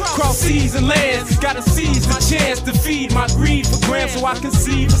class, cross seas and lands. Gotta seize the chance to feed my greed for grams, so I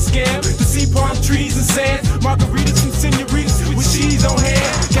conceive a scam to see palm trees and sand, margaritas from senoritas with cheese on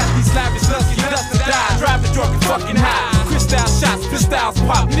hand. Got these lavish lusty dust to die, driving drunk and fucking high. Crystal shots, pistols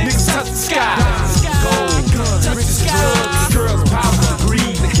pop, niggas touch the sky. Gold, guns, riches, drugs, girls, power,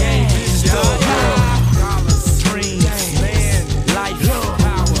 greed, the game, bitch, dollars, dreams, land, life,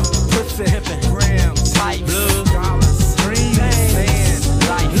 power, pussy, hippin', grams, pipe, dollars, dreams, land,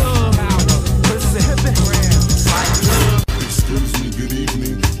 life, power, pussy, hippin', grams, pipe. Excuse me, good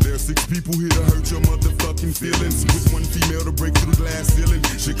evening. There are 6 people here to hurt your motherfucking feelings, with 1 female to break through the glass ceiling.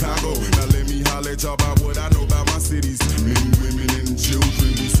 Chicago, now let me holler at y'all about what I know about my cities. Men, women, and children,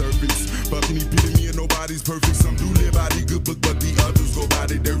 we servants. Fucking epitome of nobody's perfect. Some do live by the good book, but the others go by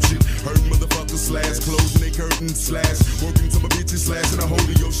the dirt shit. Hurt motherfuckers slash, closing they curtains slash, working till my bitches slashing a hole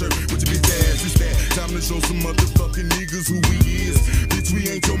in your shirt with your bitch ass. It's that time to show some motherfucking niggas who we is. Bitch,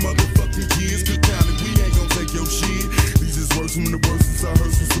 we ain't your motherfucking kids. Good time and we ain't gon' take your shit. These is worse from the worst, since I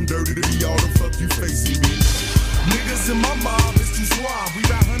heard some dirty to be all the fuck you facing, bitch. Niggas in my mob is too suave. We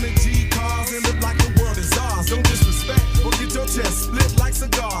got 100 G cars and live like the world is ours. Don't disrespect or get your chest split like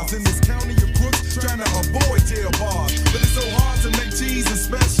cigars. In this county of crooks trying to avoid jail bars. But it's so hard to make cheese,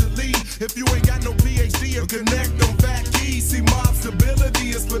 especially if you ain't got no PhD or connect on fat keys. See, mob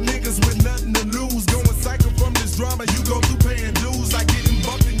stability is for niggas with nothing to lose. Going cycle from this drama, you go through paying dues. Like getting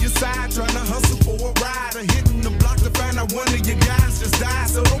bumped in your side, trying to hustle for a ride. Or hitting the block to find out one of your guys just died.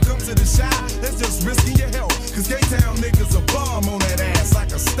 So don't come to the shop, that's just risking your health. Cause K-Town niggas a bomb on that ass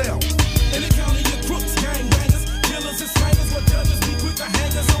like a stealth. In the county of crooks, gangbangers, killers and slangers, what judges be quick to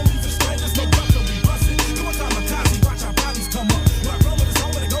hang us, only for strangers, no buck, we bustin'. Come on, kamikaze, watch our bodies come up. Rock run with us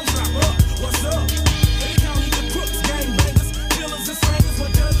home and they gon' drop up. What's up? In the county of crooks, gangbangers, killers and slangers,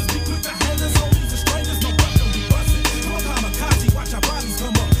 what judges be quick to hang us, only for strangers, no buck, we bustin'. Come on, kamikaze, watch our bodies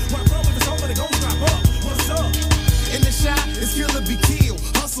come up. Rock run with us home and they gon' drop up. What's up? In the shot, it's kill or be killed,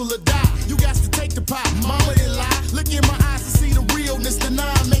 hustle or die. You got to take the pop, mama didn't lie. Look in my eyes to see the realness. The 9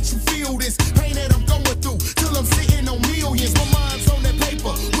 makes you feel this pain that I'm going through till I'm sitting on millions. My mind's on that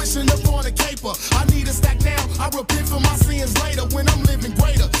paper, wishing upon a caper. I need a stack now. I repent for my sins later when I'm living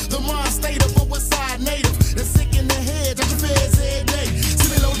greater. The mind state of a West Side native. They're sick in their head, touch your feds every day.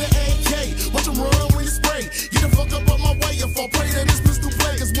 Sitting on the AK, watch them run when you spray. Get the fuck up on my way if I pray that this pistol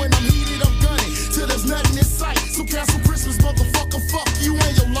play. Cause when I'm heated, I'm gunning till there's nothing in sight. So cancel Christmas, motherfucker, fuck you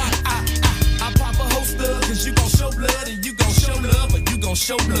and your life. I pop a holster, cause you gon' show blood and you gon' show love, or you gon'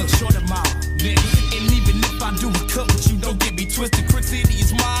 show love. Short them out, nigga. And even if I do a cut with you, don't get me twisted. Crick City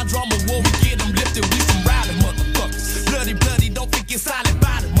is my drama war. We get them lifted, we some riding motherfuckers. Bloody, don't think it's silent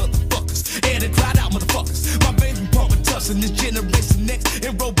by the motherfuckers. And it cried out motherfuckers. My baby pumping tussin', this generation next.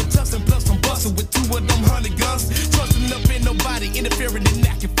 And robo tussin', plus I'm bustin' with 2 of them 100 guns. Trusting up in nobody, interfering and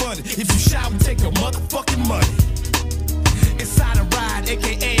acting funny. If you shy, we take your motherfucking money. Inside a ride,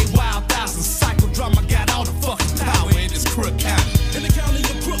 aka Wild Thousands. Psychodrama got all the fucking power in this crook county. In the county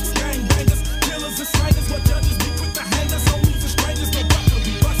of crooks, gangbangers, killers and slangers, what judges be quick to hang us, only for strangers, no buckle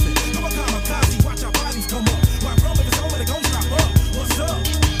be busted. No more kamikaze, watch our bodies come up. Rock run with us home and they gon' drop up. What's up?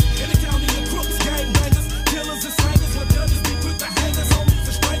 In the county of crooks, gangbangers, killers and slangers, what judges be quick to hang us, only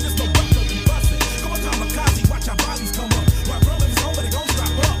for strangers, no buckle be busted. No more kamikaze, watch our bodies come up. Rock run with us home and they gon'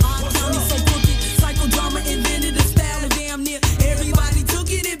 drop up. What's up? So crooked, psychodrama invented a style and damn near everybody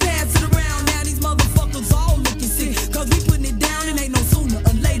took it and passed it around. Now these motherfuckers all looking sick, cause we putting it down and ain't no sooner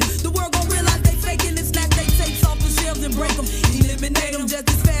or later. The world gon' realize they faking and snatch they tapes off the shelves and break them. Eliminate them just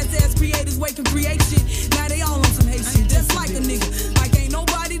as fast as creators wake and create shit. Now they all on some hate shit, just like a nigga. Like ain't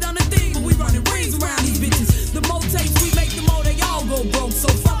nobody done a thing, but we running rings around these bitches. The more tapes we make, the more they all go broke. So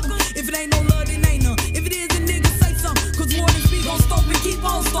fuck them. If it ain't no love, then ain't none. If it is, a nigga say something. Cause war and speed gon' stomp and keep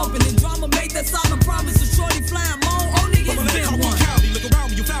on stomping. And drama make that solemn promise of shorty flying moan. Oh nigga, it's been one. Look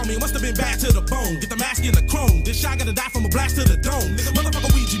around me, you found me. It must have been bad to the bone. Get the mask in the chrome. This shot gotta die from a blast to the dome. Nigga,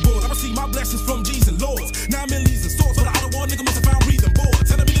 motherfucker Ouija board. I receive my blessings from G's and Lords. Now I'm in leads and swords. For the outer war, nigga must have found breathing boards.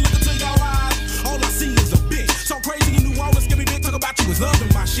 Tell me to look into y'all eyes. All I see is a bitch. So crazy in New Orleans, scary bitch. Talk about you was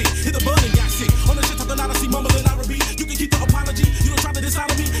loving my shit. Hit the button and got sick. On the shit talking out, I see mumbling, I repeat. You can keep the apology. You don't try to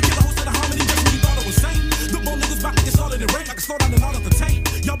dishonor me. Get the host of the harmony just when you thought it was safe. The bone niggas about to get started and rape. I can slow down and all of the tape.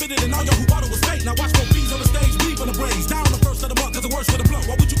 Y'all been did it and all y'all who bought it was fake. Now watch more bees on the stage, bleed on the brains. Down on the first of the month, cause the worst for the blunt.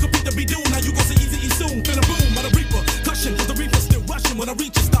 Why would you compete to be doomed? Now you gon' see easy soon. Finna boom, by the reaper. Cushion, cause the reaper's still rushing. When I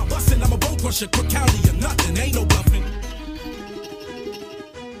reach and start busting, I'm a bone crusher. Quick county or nothing, ain't no bluffing.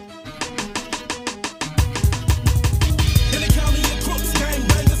 In the county of crooks, gang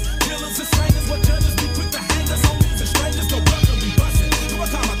bangers, killers and slangers, what judges be quick to hang us. Homies and strangers, no brother be bustin'. Do a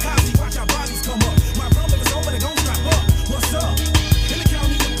kamikaze, watch our bodies come up. My brother is over, they gon' strap up. What's up? In the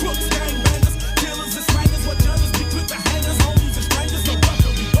county of crooks, gang bangers, killers and slangers, what judges be quick to hang us. Homies and strangers, no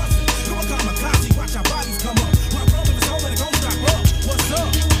brother be bustin'. Do a kamikaze, watch our bodies come up. My brother is over, they gon' strap up. What's up?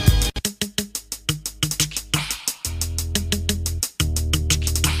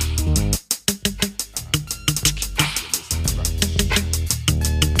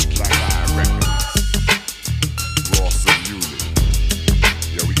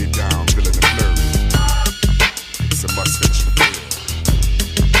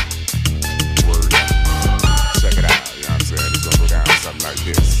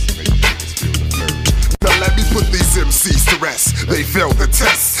 They failed the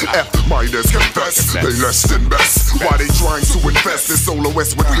test. F-minors confess they less than best. Why they trying to invest in Solo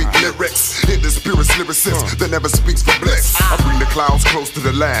West with weak lyrics? Hit the spirit's lyricist that never speaks for bliss. I bring the clouds close to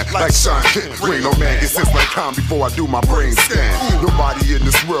the land like Sean Kent. Rain on man gets sense like calm before I do my brain scan. Nobody in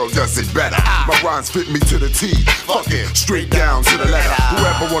this world does it better. My rhymes fit me to the T. Fuck it, straight down to the letter.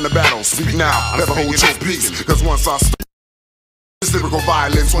 Whoever won the battle, speak now, never hold your peace. Cause once I speak, this lyrical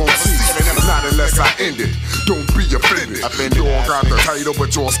violence won't cease. Not unless I end it. Don't be offended. You all got the title,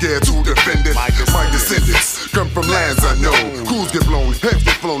 but you're scared to defend it. My descendants come from lands unknown. Crews get blown, heads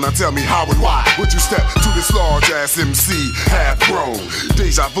get flown. Now tell me how and why would you step to this large ass MC half grown?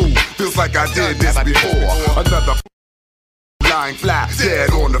 Deja vu, feels like I did this before. Another lying fly,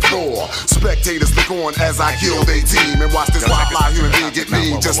 dead on the floor. Spectators look on as I kill they team and watch this wild fly human being get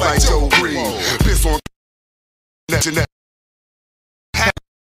mean just like Joe Green. Piss on net.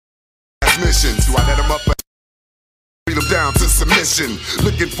 Missions. Do I let them up? Beat them down to submission.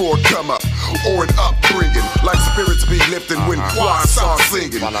 Looking for a come up or an upbringing. Like spirits be lifting when choirs start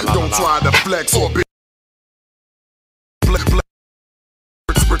singing. Don't try to flex or be.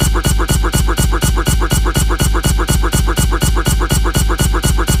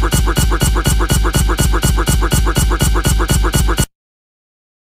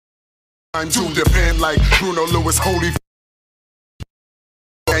 I'm to depend like Bruno Lewis, holy.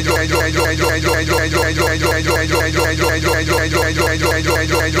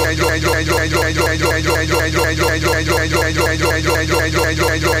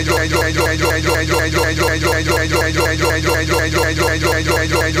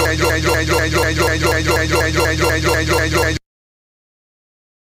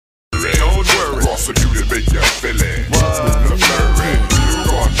 Don't worry, prosecuted make you feel it. The flurry, you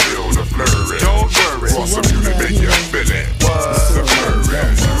gon' feel the flurry. Don't worry, prosecuted make you feel it. The flurry,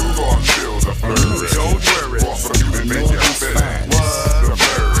 you gon' feel the flurry. Don't worry, prosecuted make you feel it. The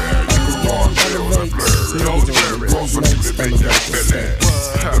flurry, you gon' feel the flurry. Don't worry, prosecuted make you feel it. The flurry,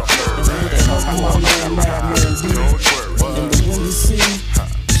 you gon' feel the flurry. Don't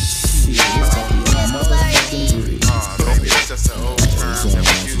worry. That's just an old term that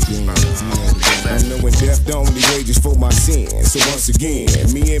we use. I'm knowing death the only wages for my sins. So once again,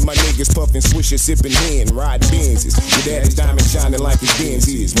 me and my niggas puffin' swisher, sippin' hen, riding Benzes. Your daddy's diamond shining like his Benz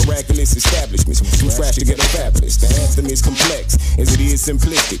is. Miraculous establishments, too fresh to get a fabulous. The anthem is complex, as it is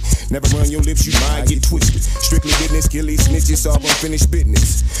simplistic. Never run your lips, you might get twisted. Strictly business, killy snitches, all unfinished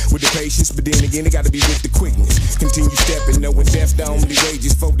business. With the patience, but then again, it gotta be with the quickness. Continue stepping, knowing death the only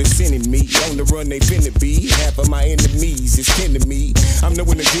wages for the sin in me. On the run, they finna be. Half of my enemies is kin to me. I'm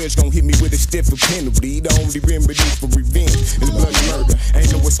knowing the judge gon' hit me with a stiffer penalty. The only remedy for revenge is bloody murder.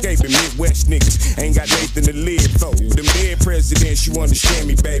 Ain't no escaping Midwest niggas. Ain't got Nathan to live for. Them dead presidents, you understand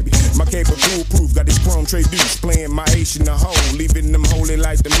me, baby. My caper foolproof, got this chrome trade deuce. Playing my ace in the hole, leaving them holy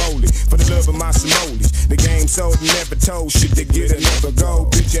like the moly. For the love of my simoles. The game sold and never told. Shit to get another go.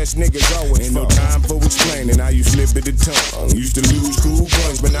 Bitch ass niggas always ain't no time for explaining how you slip at the tongue. Used to lose cool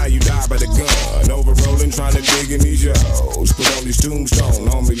points, but now you die by the gun. Over rolling, trying to dig in these shows. Put on this tombstone,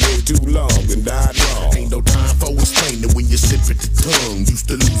 homie lived too long and died wrong. Ain't no time for explaining when you slip at the tongue. Used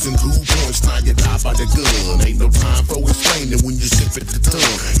to losing cool points, now you die by the gun. Ain't no time for explaining when you slip at the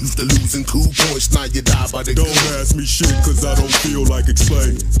tongue. Used to losing cool points, now you die by the gun. Don't ask me shit, cause I don't feel like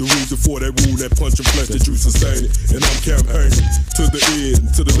explaining the reason for that rule, that punch and flesh that you sustain it. And I'm campaigning to the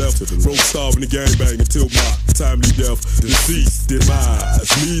end, to the left, rope starving the gangbanging. until my timely death, deceased, demise.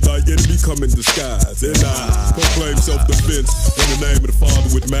 Me, thy enemy, come in disguise, and I proclaim self-defense in the name of the Father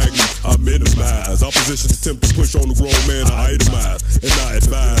with Magnum. I minimize opposition, attempt to push on the grown man. I itemize and I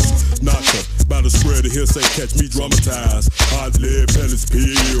advise not to by the spread of hearsay, catch me dramatized. Hot lead pellets,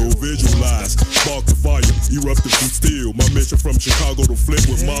 peel, visualize, spark the fire, erupting from steel. My mission from Chicago to Flint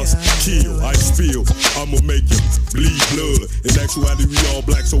with Moss, kill, I spill. I'ma make you bleed blood. In actuality, we all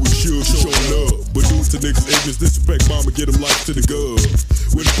black, so we should show love. But due to niggas' ignorance, disrespect, mama, get them life to the gov.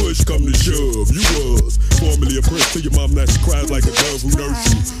 When push come to shove, you was formerly a prince to your mom, now she cries like a dove who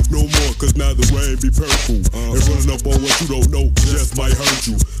nursed you. No more, cause now the rain be purple. And running up on what you don't know just might hurt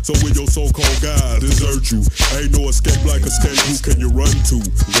you. So when your so-called guys desert you, ain't no escape like escape. Who can you run to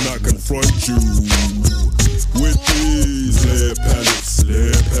when I confront you? With these lead pellets,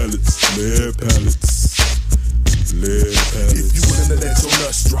 lead pellets, lead pellets, lead pellets. If you willing to let your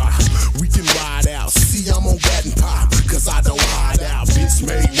nuts dry, we can ride out. See, I'm on Gat and Pop, cause I don't hide out. Bitch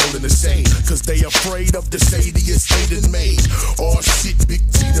made rolling the shade, cause they afraid of the shadiest they done made. Oh shit, Big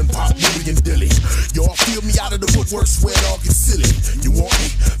T done pop Willie and Dilly. Y'all feel me out of the woodwork, swear all get silly. You want me?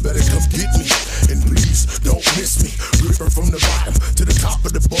 Better come get me. And please, don't miss me. Gripper from the bottom to the top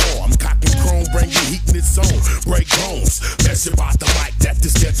of the ball. I'm cocking chrome, bringing heat in its own. Break bones, mess about the mic that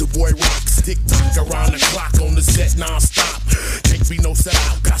this ghetto boy rocks. Tick-tock around the clock on the set non-stop. Can't be no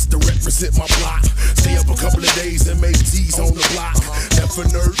sellout, got to represent my block. Stay up a couple of days and make G's on the block. Never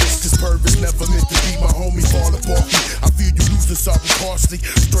nervous, cause purpose never meant to be my homie fall apart. I feel you losing something costly.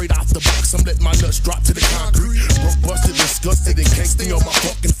 Straight out the box, I'm letting my nuts drop to the concrete. Broke, busted, disgusted, and can't stay on my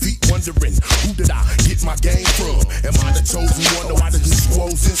fucking feet. Wondering, who did I get my game from? Am I the chosen one or I just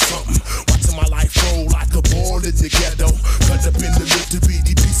squoze in something? Watching my life roll like a ball in the ghetto. Cut up in the little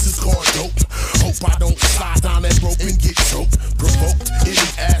bitty pieces called dope. Hope I don't slide down that rope and get choked. Provoked, any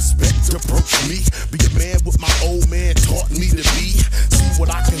aspect approach me. Be a man with my old man taught me to be. See what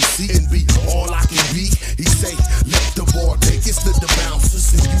I can see and be all I can be. He say, let the ball take it to the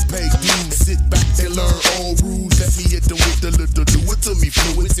bouncers. If you pay dues, sit back and learn all rules. Let me hit them with the little do it to me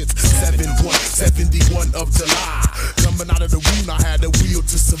fluid. Since 71 of July. Coming out of the wound, I had a will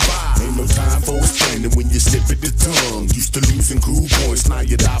to survive. Ain't no time for explaining when you slip at the tongue. Used to losing cool points, now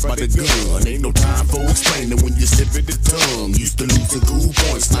you die by the gun. Ain't no time for explaining when you slip at the tongue. Used to losing cool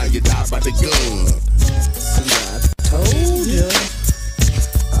points, now you die by the gun. See, I told ya,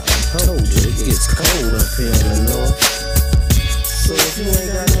 it gets cold up here in the north. So if you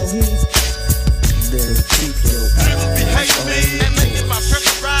ain't got no heat, then keep your niggas be hating me and making my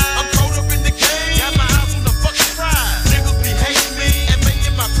pressure rise. I'm caught up in the game, got my eyes on the fucking prize. Niggas be hating me and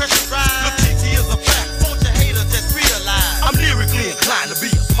making my pressure rise. Look, Kiki is a fact, won't you haters just realize? I'm lyrically inclined to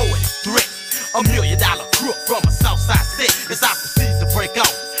be a poet, threat. $1 million crook from a Southside set as I proceed to break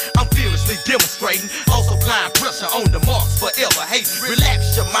out. I'm fearlessly demonstrating, also applying pressure on the marks forever hate.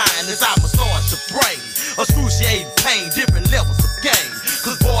 Relax your mind as I massage your brain. Excruciating pain, different levels of game.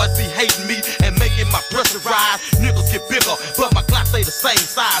 Cause boys be hating me and making my pressure rise. Niggas get bigger, but my Glock stay the same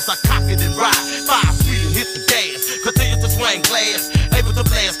size. I cock it and ride, 5 speed and hit the gas. Continue to swing glass, able to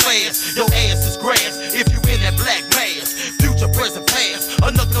blast fast. Your ass is grass if you in that black mask. Future, present, past,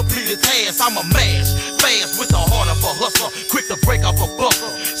 another completed task. I'm a mash, fast with the heart of a hustler, quick to break off a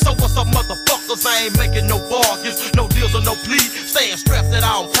buckle. So what's up, motherfuckers? I ain't making no bargains, no deals or no plea. Staying strapped at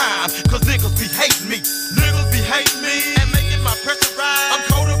all times, cause niggas be hating me. Niggas be hating me and making my pressure rise. I'm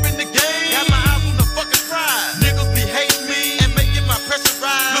caught up in the game, got my eyes on the fucking prize. Niggas be hating me and making my pressure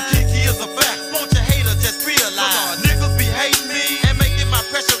rise. Look, Kiki is a fact, won't you hater just realize? Niggas be hating me and making my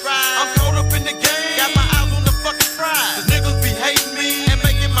pressure rise. I'm caught up in the game, got my eyes on the fucking prize. Niggas be hating me and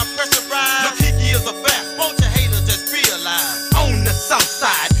making my pressure rise. Look, Kiki is a fact, won't you hater just realize? On the south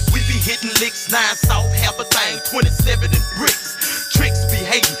side, we be hitting licks, 9 south, half a thing, 27 and bricks. Tricks be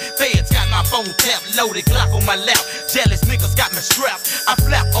hating, feds got my phone tap, loaded Glock on my lap. Jealous niggas got me strapped. I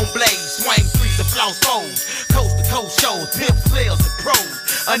flap on blades, swing 3s and floss 4s. Coast to coast shows, pimps, players and pros.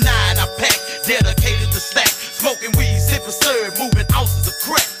 A 9 I pack, dedicated to stack. Smoking weed, sipping syrup, moving ounces of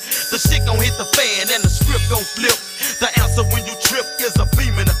crack. The shit gon' hit the fan and the script gon' flip. The answer when you trip is a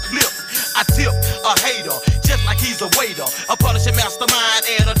beam in a clip. I tip a hater, just like he's a waiter. A punishing mastermind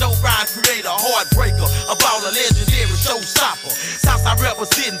and a dope rhyme creator. Heartbreaker, a baller, legendary showstopper. Southside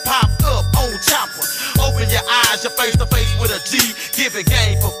representing, pop up on chopper. Open your eyes, you're face to face with a G. Giving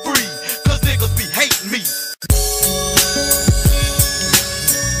game for free, cause niggas be hating me.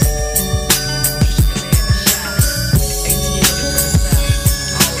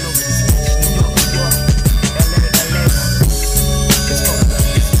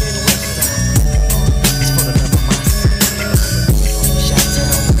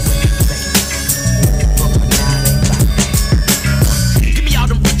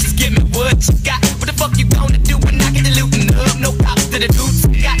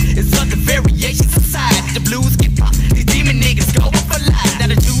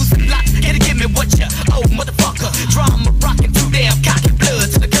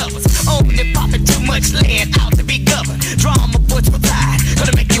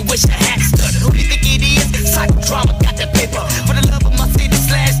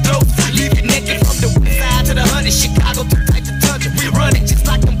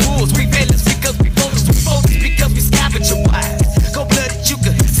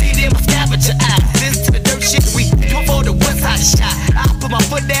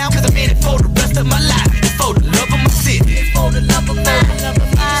 for the rest of my life. It's for the love of my city. It's for the love of mine.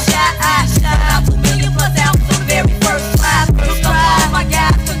 Shout out to 2 million plus albums on the very first try. Look up all my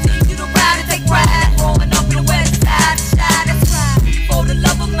guys, continue to ride and take pride. Growing up in the west side, that's right. For the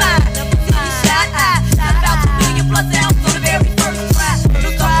love of mine. Shout out to 2 million plus albums on the very first try.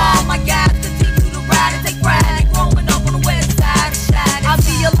 Look up all my guys, continue to ride and take pride. Growing up on the west side, I'll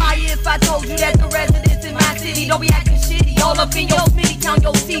be a liar if I told you that the residents in my city don't be acting shitty. All up in your smitty, count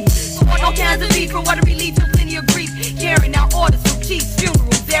your teeth. All kinds of beef from what to relief to plenty of grief. Carrying out orders from chiefs,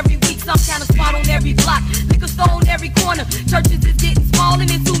 funerals every week. Some kind of spot on every block. Liquor store on every corner. Churches is getting small and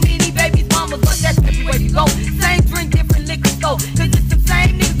there's too many babies, mamas. But that's everywhere you go. Same drink, different liquor store. Cause it's the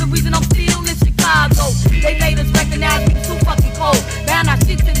same niggas, the reason I'm still in Chicago. They made us recognize we too fucking cold. Bound our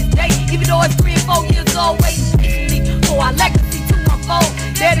shit to this day, even though it's 3 and 4 years old. Waiting patiently for our legacy to unfold.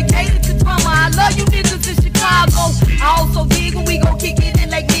 Dedicated to drama, I love you niggas in Chicago. I also dig when we gon' kick it in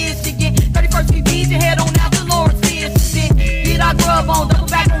Lake Michigan. 31st we beat your head on out to Lawrence, Michigan. Get our grub on, double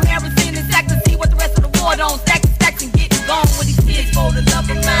back on Harrison and Sack to see what the rest of the war don't. Stacks and getting gone with these kids for the love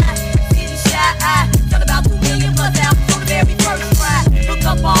of mine. City shy, tell about 2 million plus albums on the very first try. Look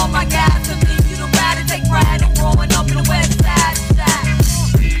up all my guys, continue to ride and take pride. I'm growing up in the west side.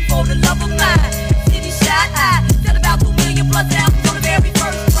 For the love of mine, city shy, tell about 2 million plus albums on the very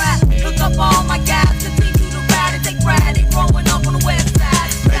first try. Look up all my guys, continue to ride and take pride. They growing up on the west side.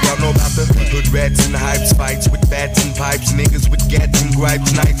 Man, y'all know about the hood rats and the hypes, fights with bats and pipes, niggas with gats and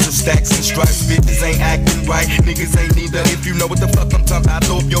gripes, nights of stacks and stripes, bitches ain't acting right, niggas ain't neither. If you know what the fuck I'm talking about,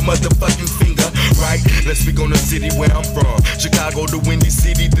 throw up your motherfucking finger, right? Let's speak on the city where I'm from, Chicago, the windy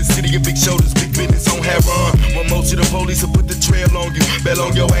city, the city of big shoulders, big business on Heron. Well, most of the police will put the trail on you, bell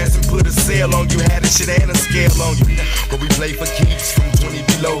on your ass and put a sail on you, had a shit and a scale on you. But we play for keeps from 20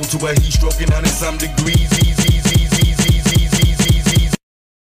 below to a heat stroking 100-some degrees,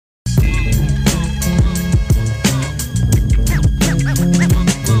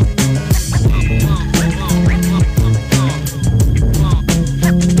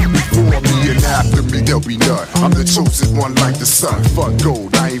 there'll be none. I'm the chosen one like the sun. Fuck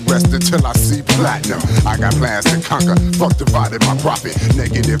gold, I ain't resting till I see platinum. I got plans to conquer, fuck dividing my profit.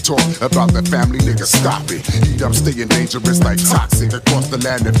 Negative talk about the family, nigga, stop it. Eat up, staying dangerous like toxic. Across the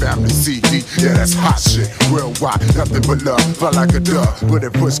land and family CD, yeah, that's hot shit. Worldwide, nothing but love, felt like a dove. But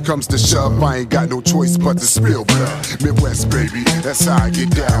if push comes to shove, I ain't got no choice but to spill blood. Midwest, baby, that's how I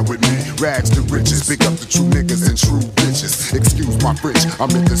get down with me. Rags to riches, pick up the true niggas and true bitches. Excuse my French,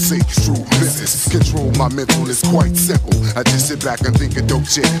 I'm in the sick, true business. Control my mental is quite simple. I just sit back and think of dope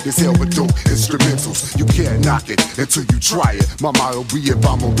shit. This hell with dope instrumentals. You can't knock it until you try it. My motto be if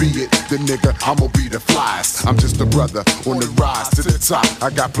I'ma be it, the nigga, I'ma be the flies. I'm just a brother on the rise to the top.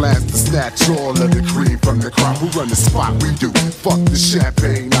 I got plans to snatch all of the cream from the crop. Who run the spot? We do. Fuck the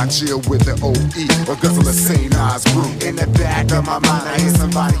champagne. I chill with the OE or guzzle a St. Ives brew. In the back of my mind, I hear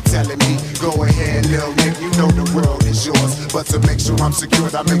somebody telling me, go ahead, little nigga, you know the world is yours. But to make sure I'm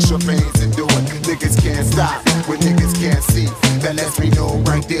secured, I make sure pain's endured. Niggas can't stop when niggas can't see. That lets me know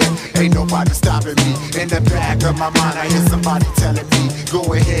right there, ain't nobody stopping me. In the back of my mind, I hear somebody telling me, go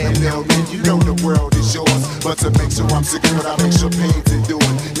ahead, little nigga, you know the world is yours. But to make sure I'm secured, I make sure pain's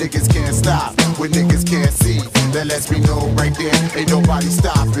endured. Niggas can't stop when niggas can't see. That lets me know right there, ain't nobody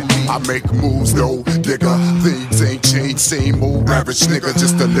stopping me. I make moves though, nigga. Things ain't changed, same old average nigga,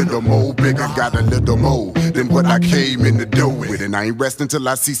 just a little more bigger. Got a little more than what I came in the door with. And I ain't resting till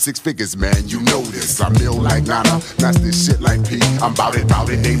I see 6 figures, man, you know this. I'm ill like Nana, master shit like P. I'm bout it,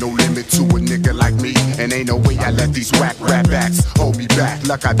 ain't no limit to a nigga like me. And ain't no way I let these whack rap acts hold me back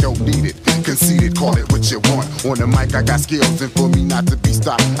like I don't need it. Conceited, call it what you want. On the mic I got skills, and for me not to be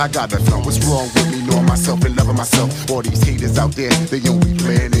stopped, I gotta know what's wrong with me, knowing myself and loving myself. All these haters out there, they only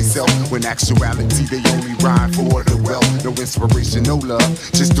playing themselves, when actuality they only rhyme for the wealth. No inspiration, no love,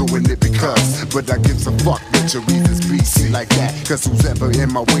 just doing it because. But I gives a fuck what your reasons be, see like that. Cause who's ever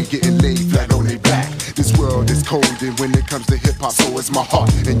in my way getting laid flat on their back. This world is cold, and when it comes to hip hop, so is my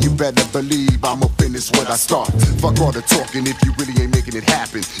heart. And you better believe I'ma finish what I start. Fuck all the talking if you really ain't making it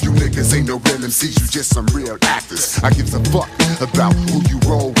happen. You niggas ain't no real MCs, you just some real actors. I gives a fuck about who you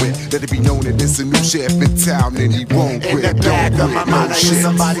roll with. Let it be known that it's a new sheriff in town and he won't quit. In the back of my mind, I hear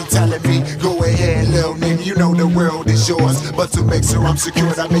somebody telling me, go ahead, little nigga, you know the world is yours. But to make sure I'm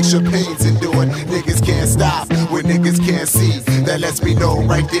secured, I make sure pain's endured. Niggas can't stop when niggas can't see. That lets me know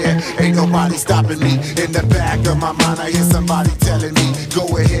right there, ain't nobody stopping me. In the back of my mind, I hear somebody telling me, go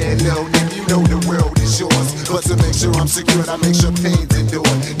ahead, little nigga, you know the world is yours. But to make sure I'm secured, I make sure pain's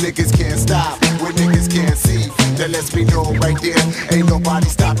endured. Niggas can't stop when niggas can't see. That lets me know right there, ain't nobody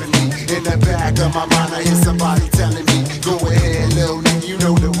stopping me. In the back of my mind, I hear somebody telling me, go ahead, little nigga, you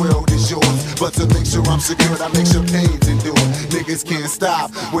know the world is yours. But to make sure I'm secured, I make sure pain's endured. Niggas can't stop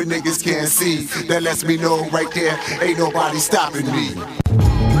when niggas can't see. That lets me know right there, ain't nobody stopping me.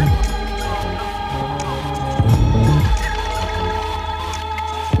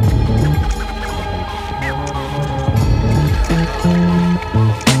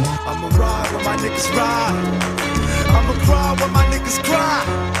 I'ma ride when my niggas ride. I'ma cry when my niggas cry.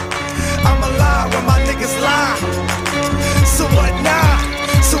 I'ma lie when my niggas lie. So what now?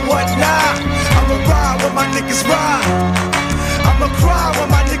 So what now? I'ma ride when my niggas ride. I'ma cry when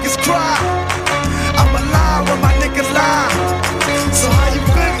my niggas cry. I'ma lie when my niggas lie. So how you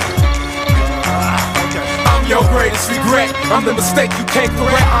feel? I'm your greatest regret. I'm the mistake you can't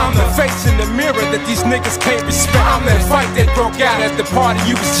correct. I'm the face in the mirror that these niggas can't respect. I'm that fight that broke out at the party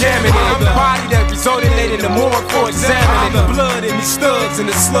you was jamming in. I'm the body that resulted in the morgue for examining. I'm the blood in these studs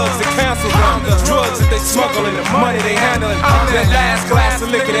and the slugs that cancel them. I'm the drugs that they smuggle and the money they handling. I'm that last glass of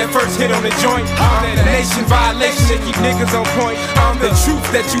liquor that first hit on the joint. I'm that nation violation that keep niggas on point. I'm the truth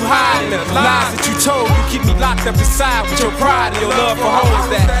that you hide and the lies that you told. You keep me locked up inside with your pride and your love for hoes.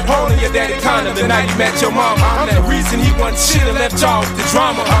 That hole in your daddy condom the night you met your mama. I'm that reason he wasn't shit and left y'all with the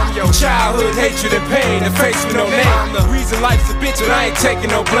drama. I'm your childhood hatred and pain and face with no name. I'm the reason life's a bitch and I ain't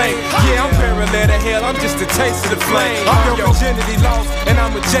taking no blame. Yeah, I'm parallel to hell, I'm just a taste of the flame. I'm your virginity lost and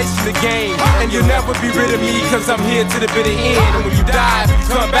I'm a Jason the game. And you'll never be rid of me cause I'm here to the bitter end. And when you die, if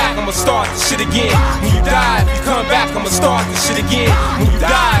you come back, I'ma start the shit again. When you die, if you come back, I'ma start the shit again. When you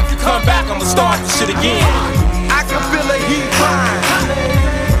die, if you come back, I'ma start the shit again. I can feel a heat climb.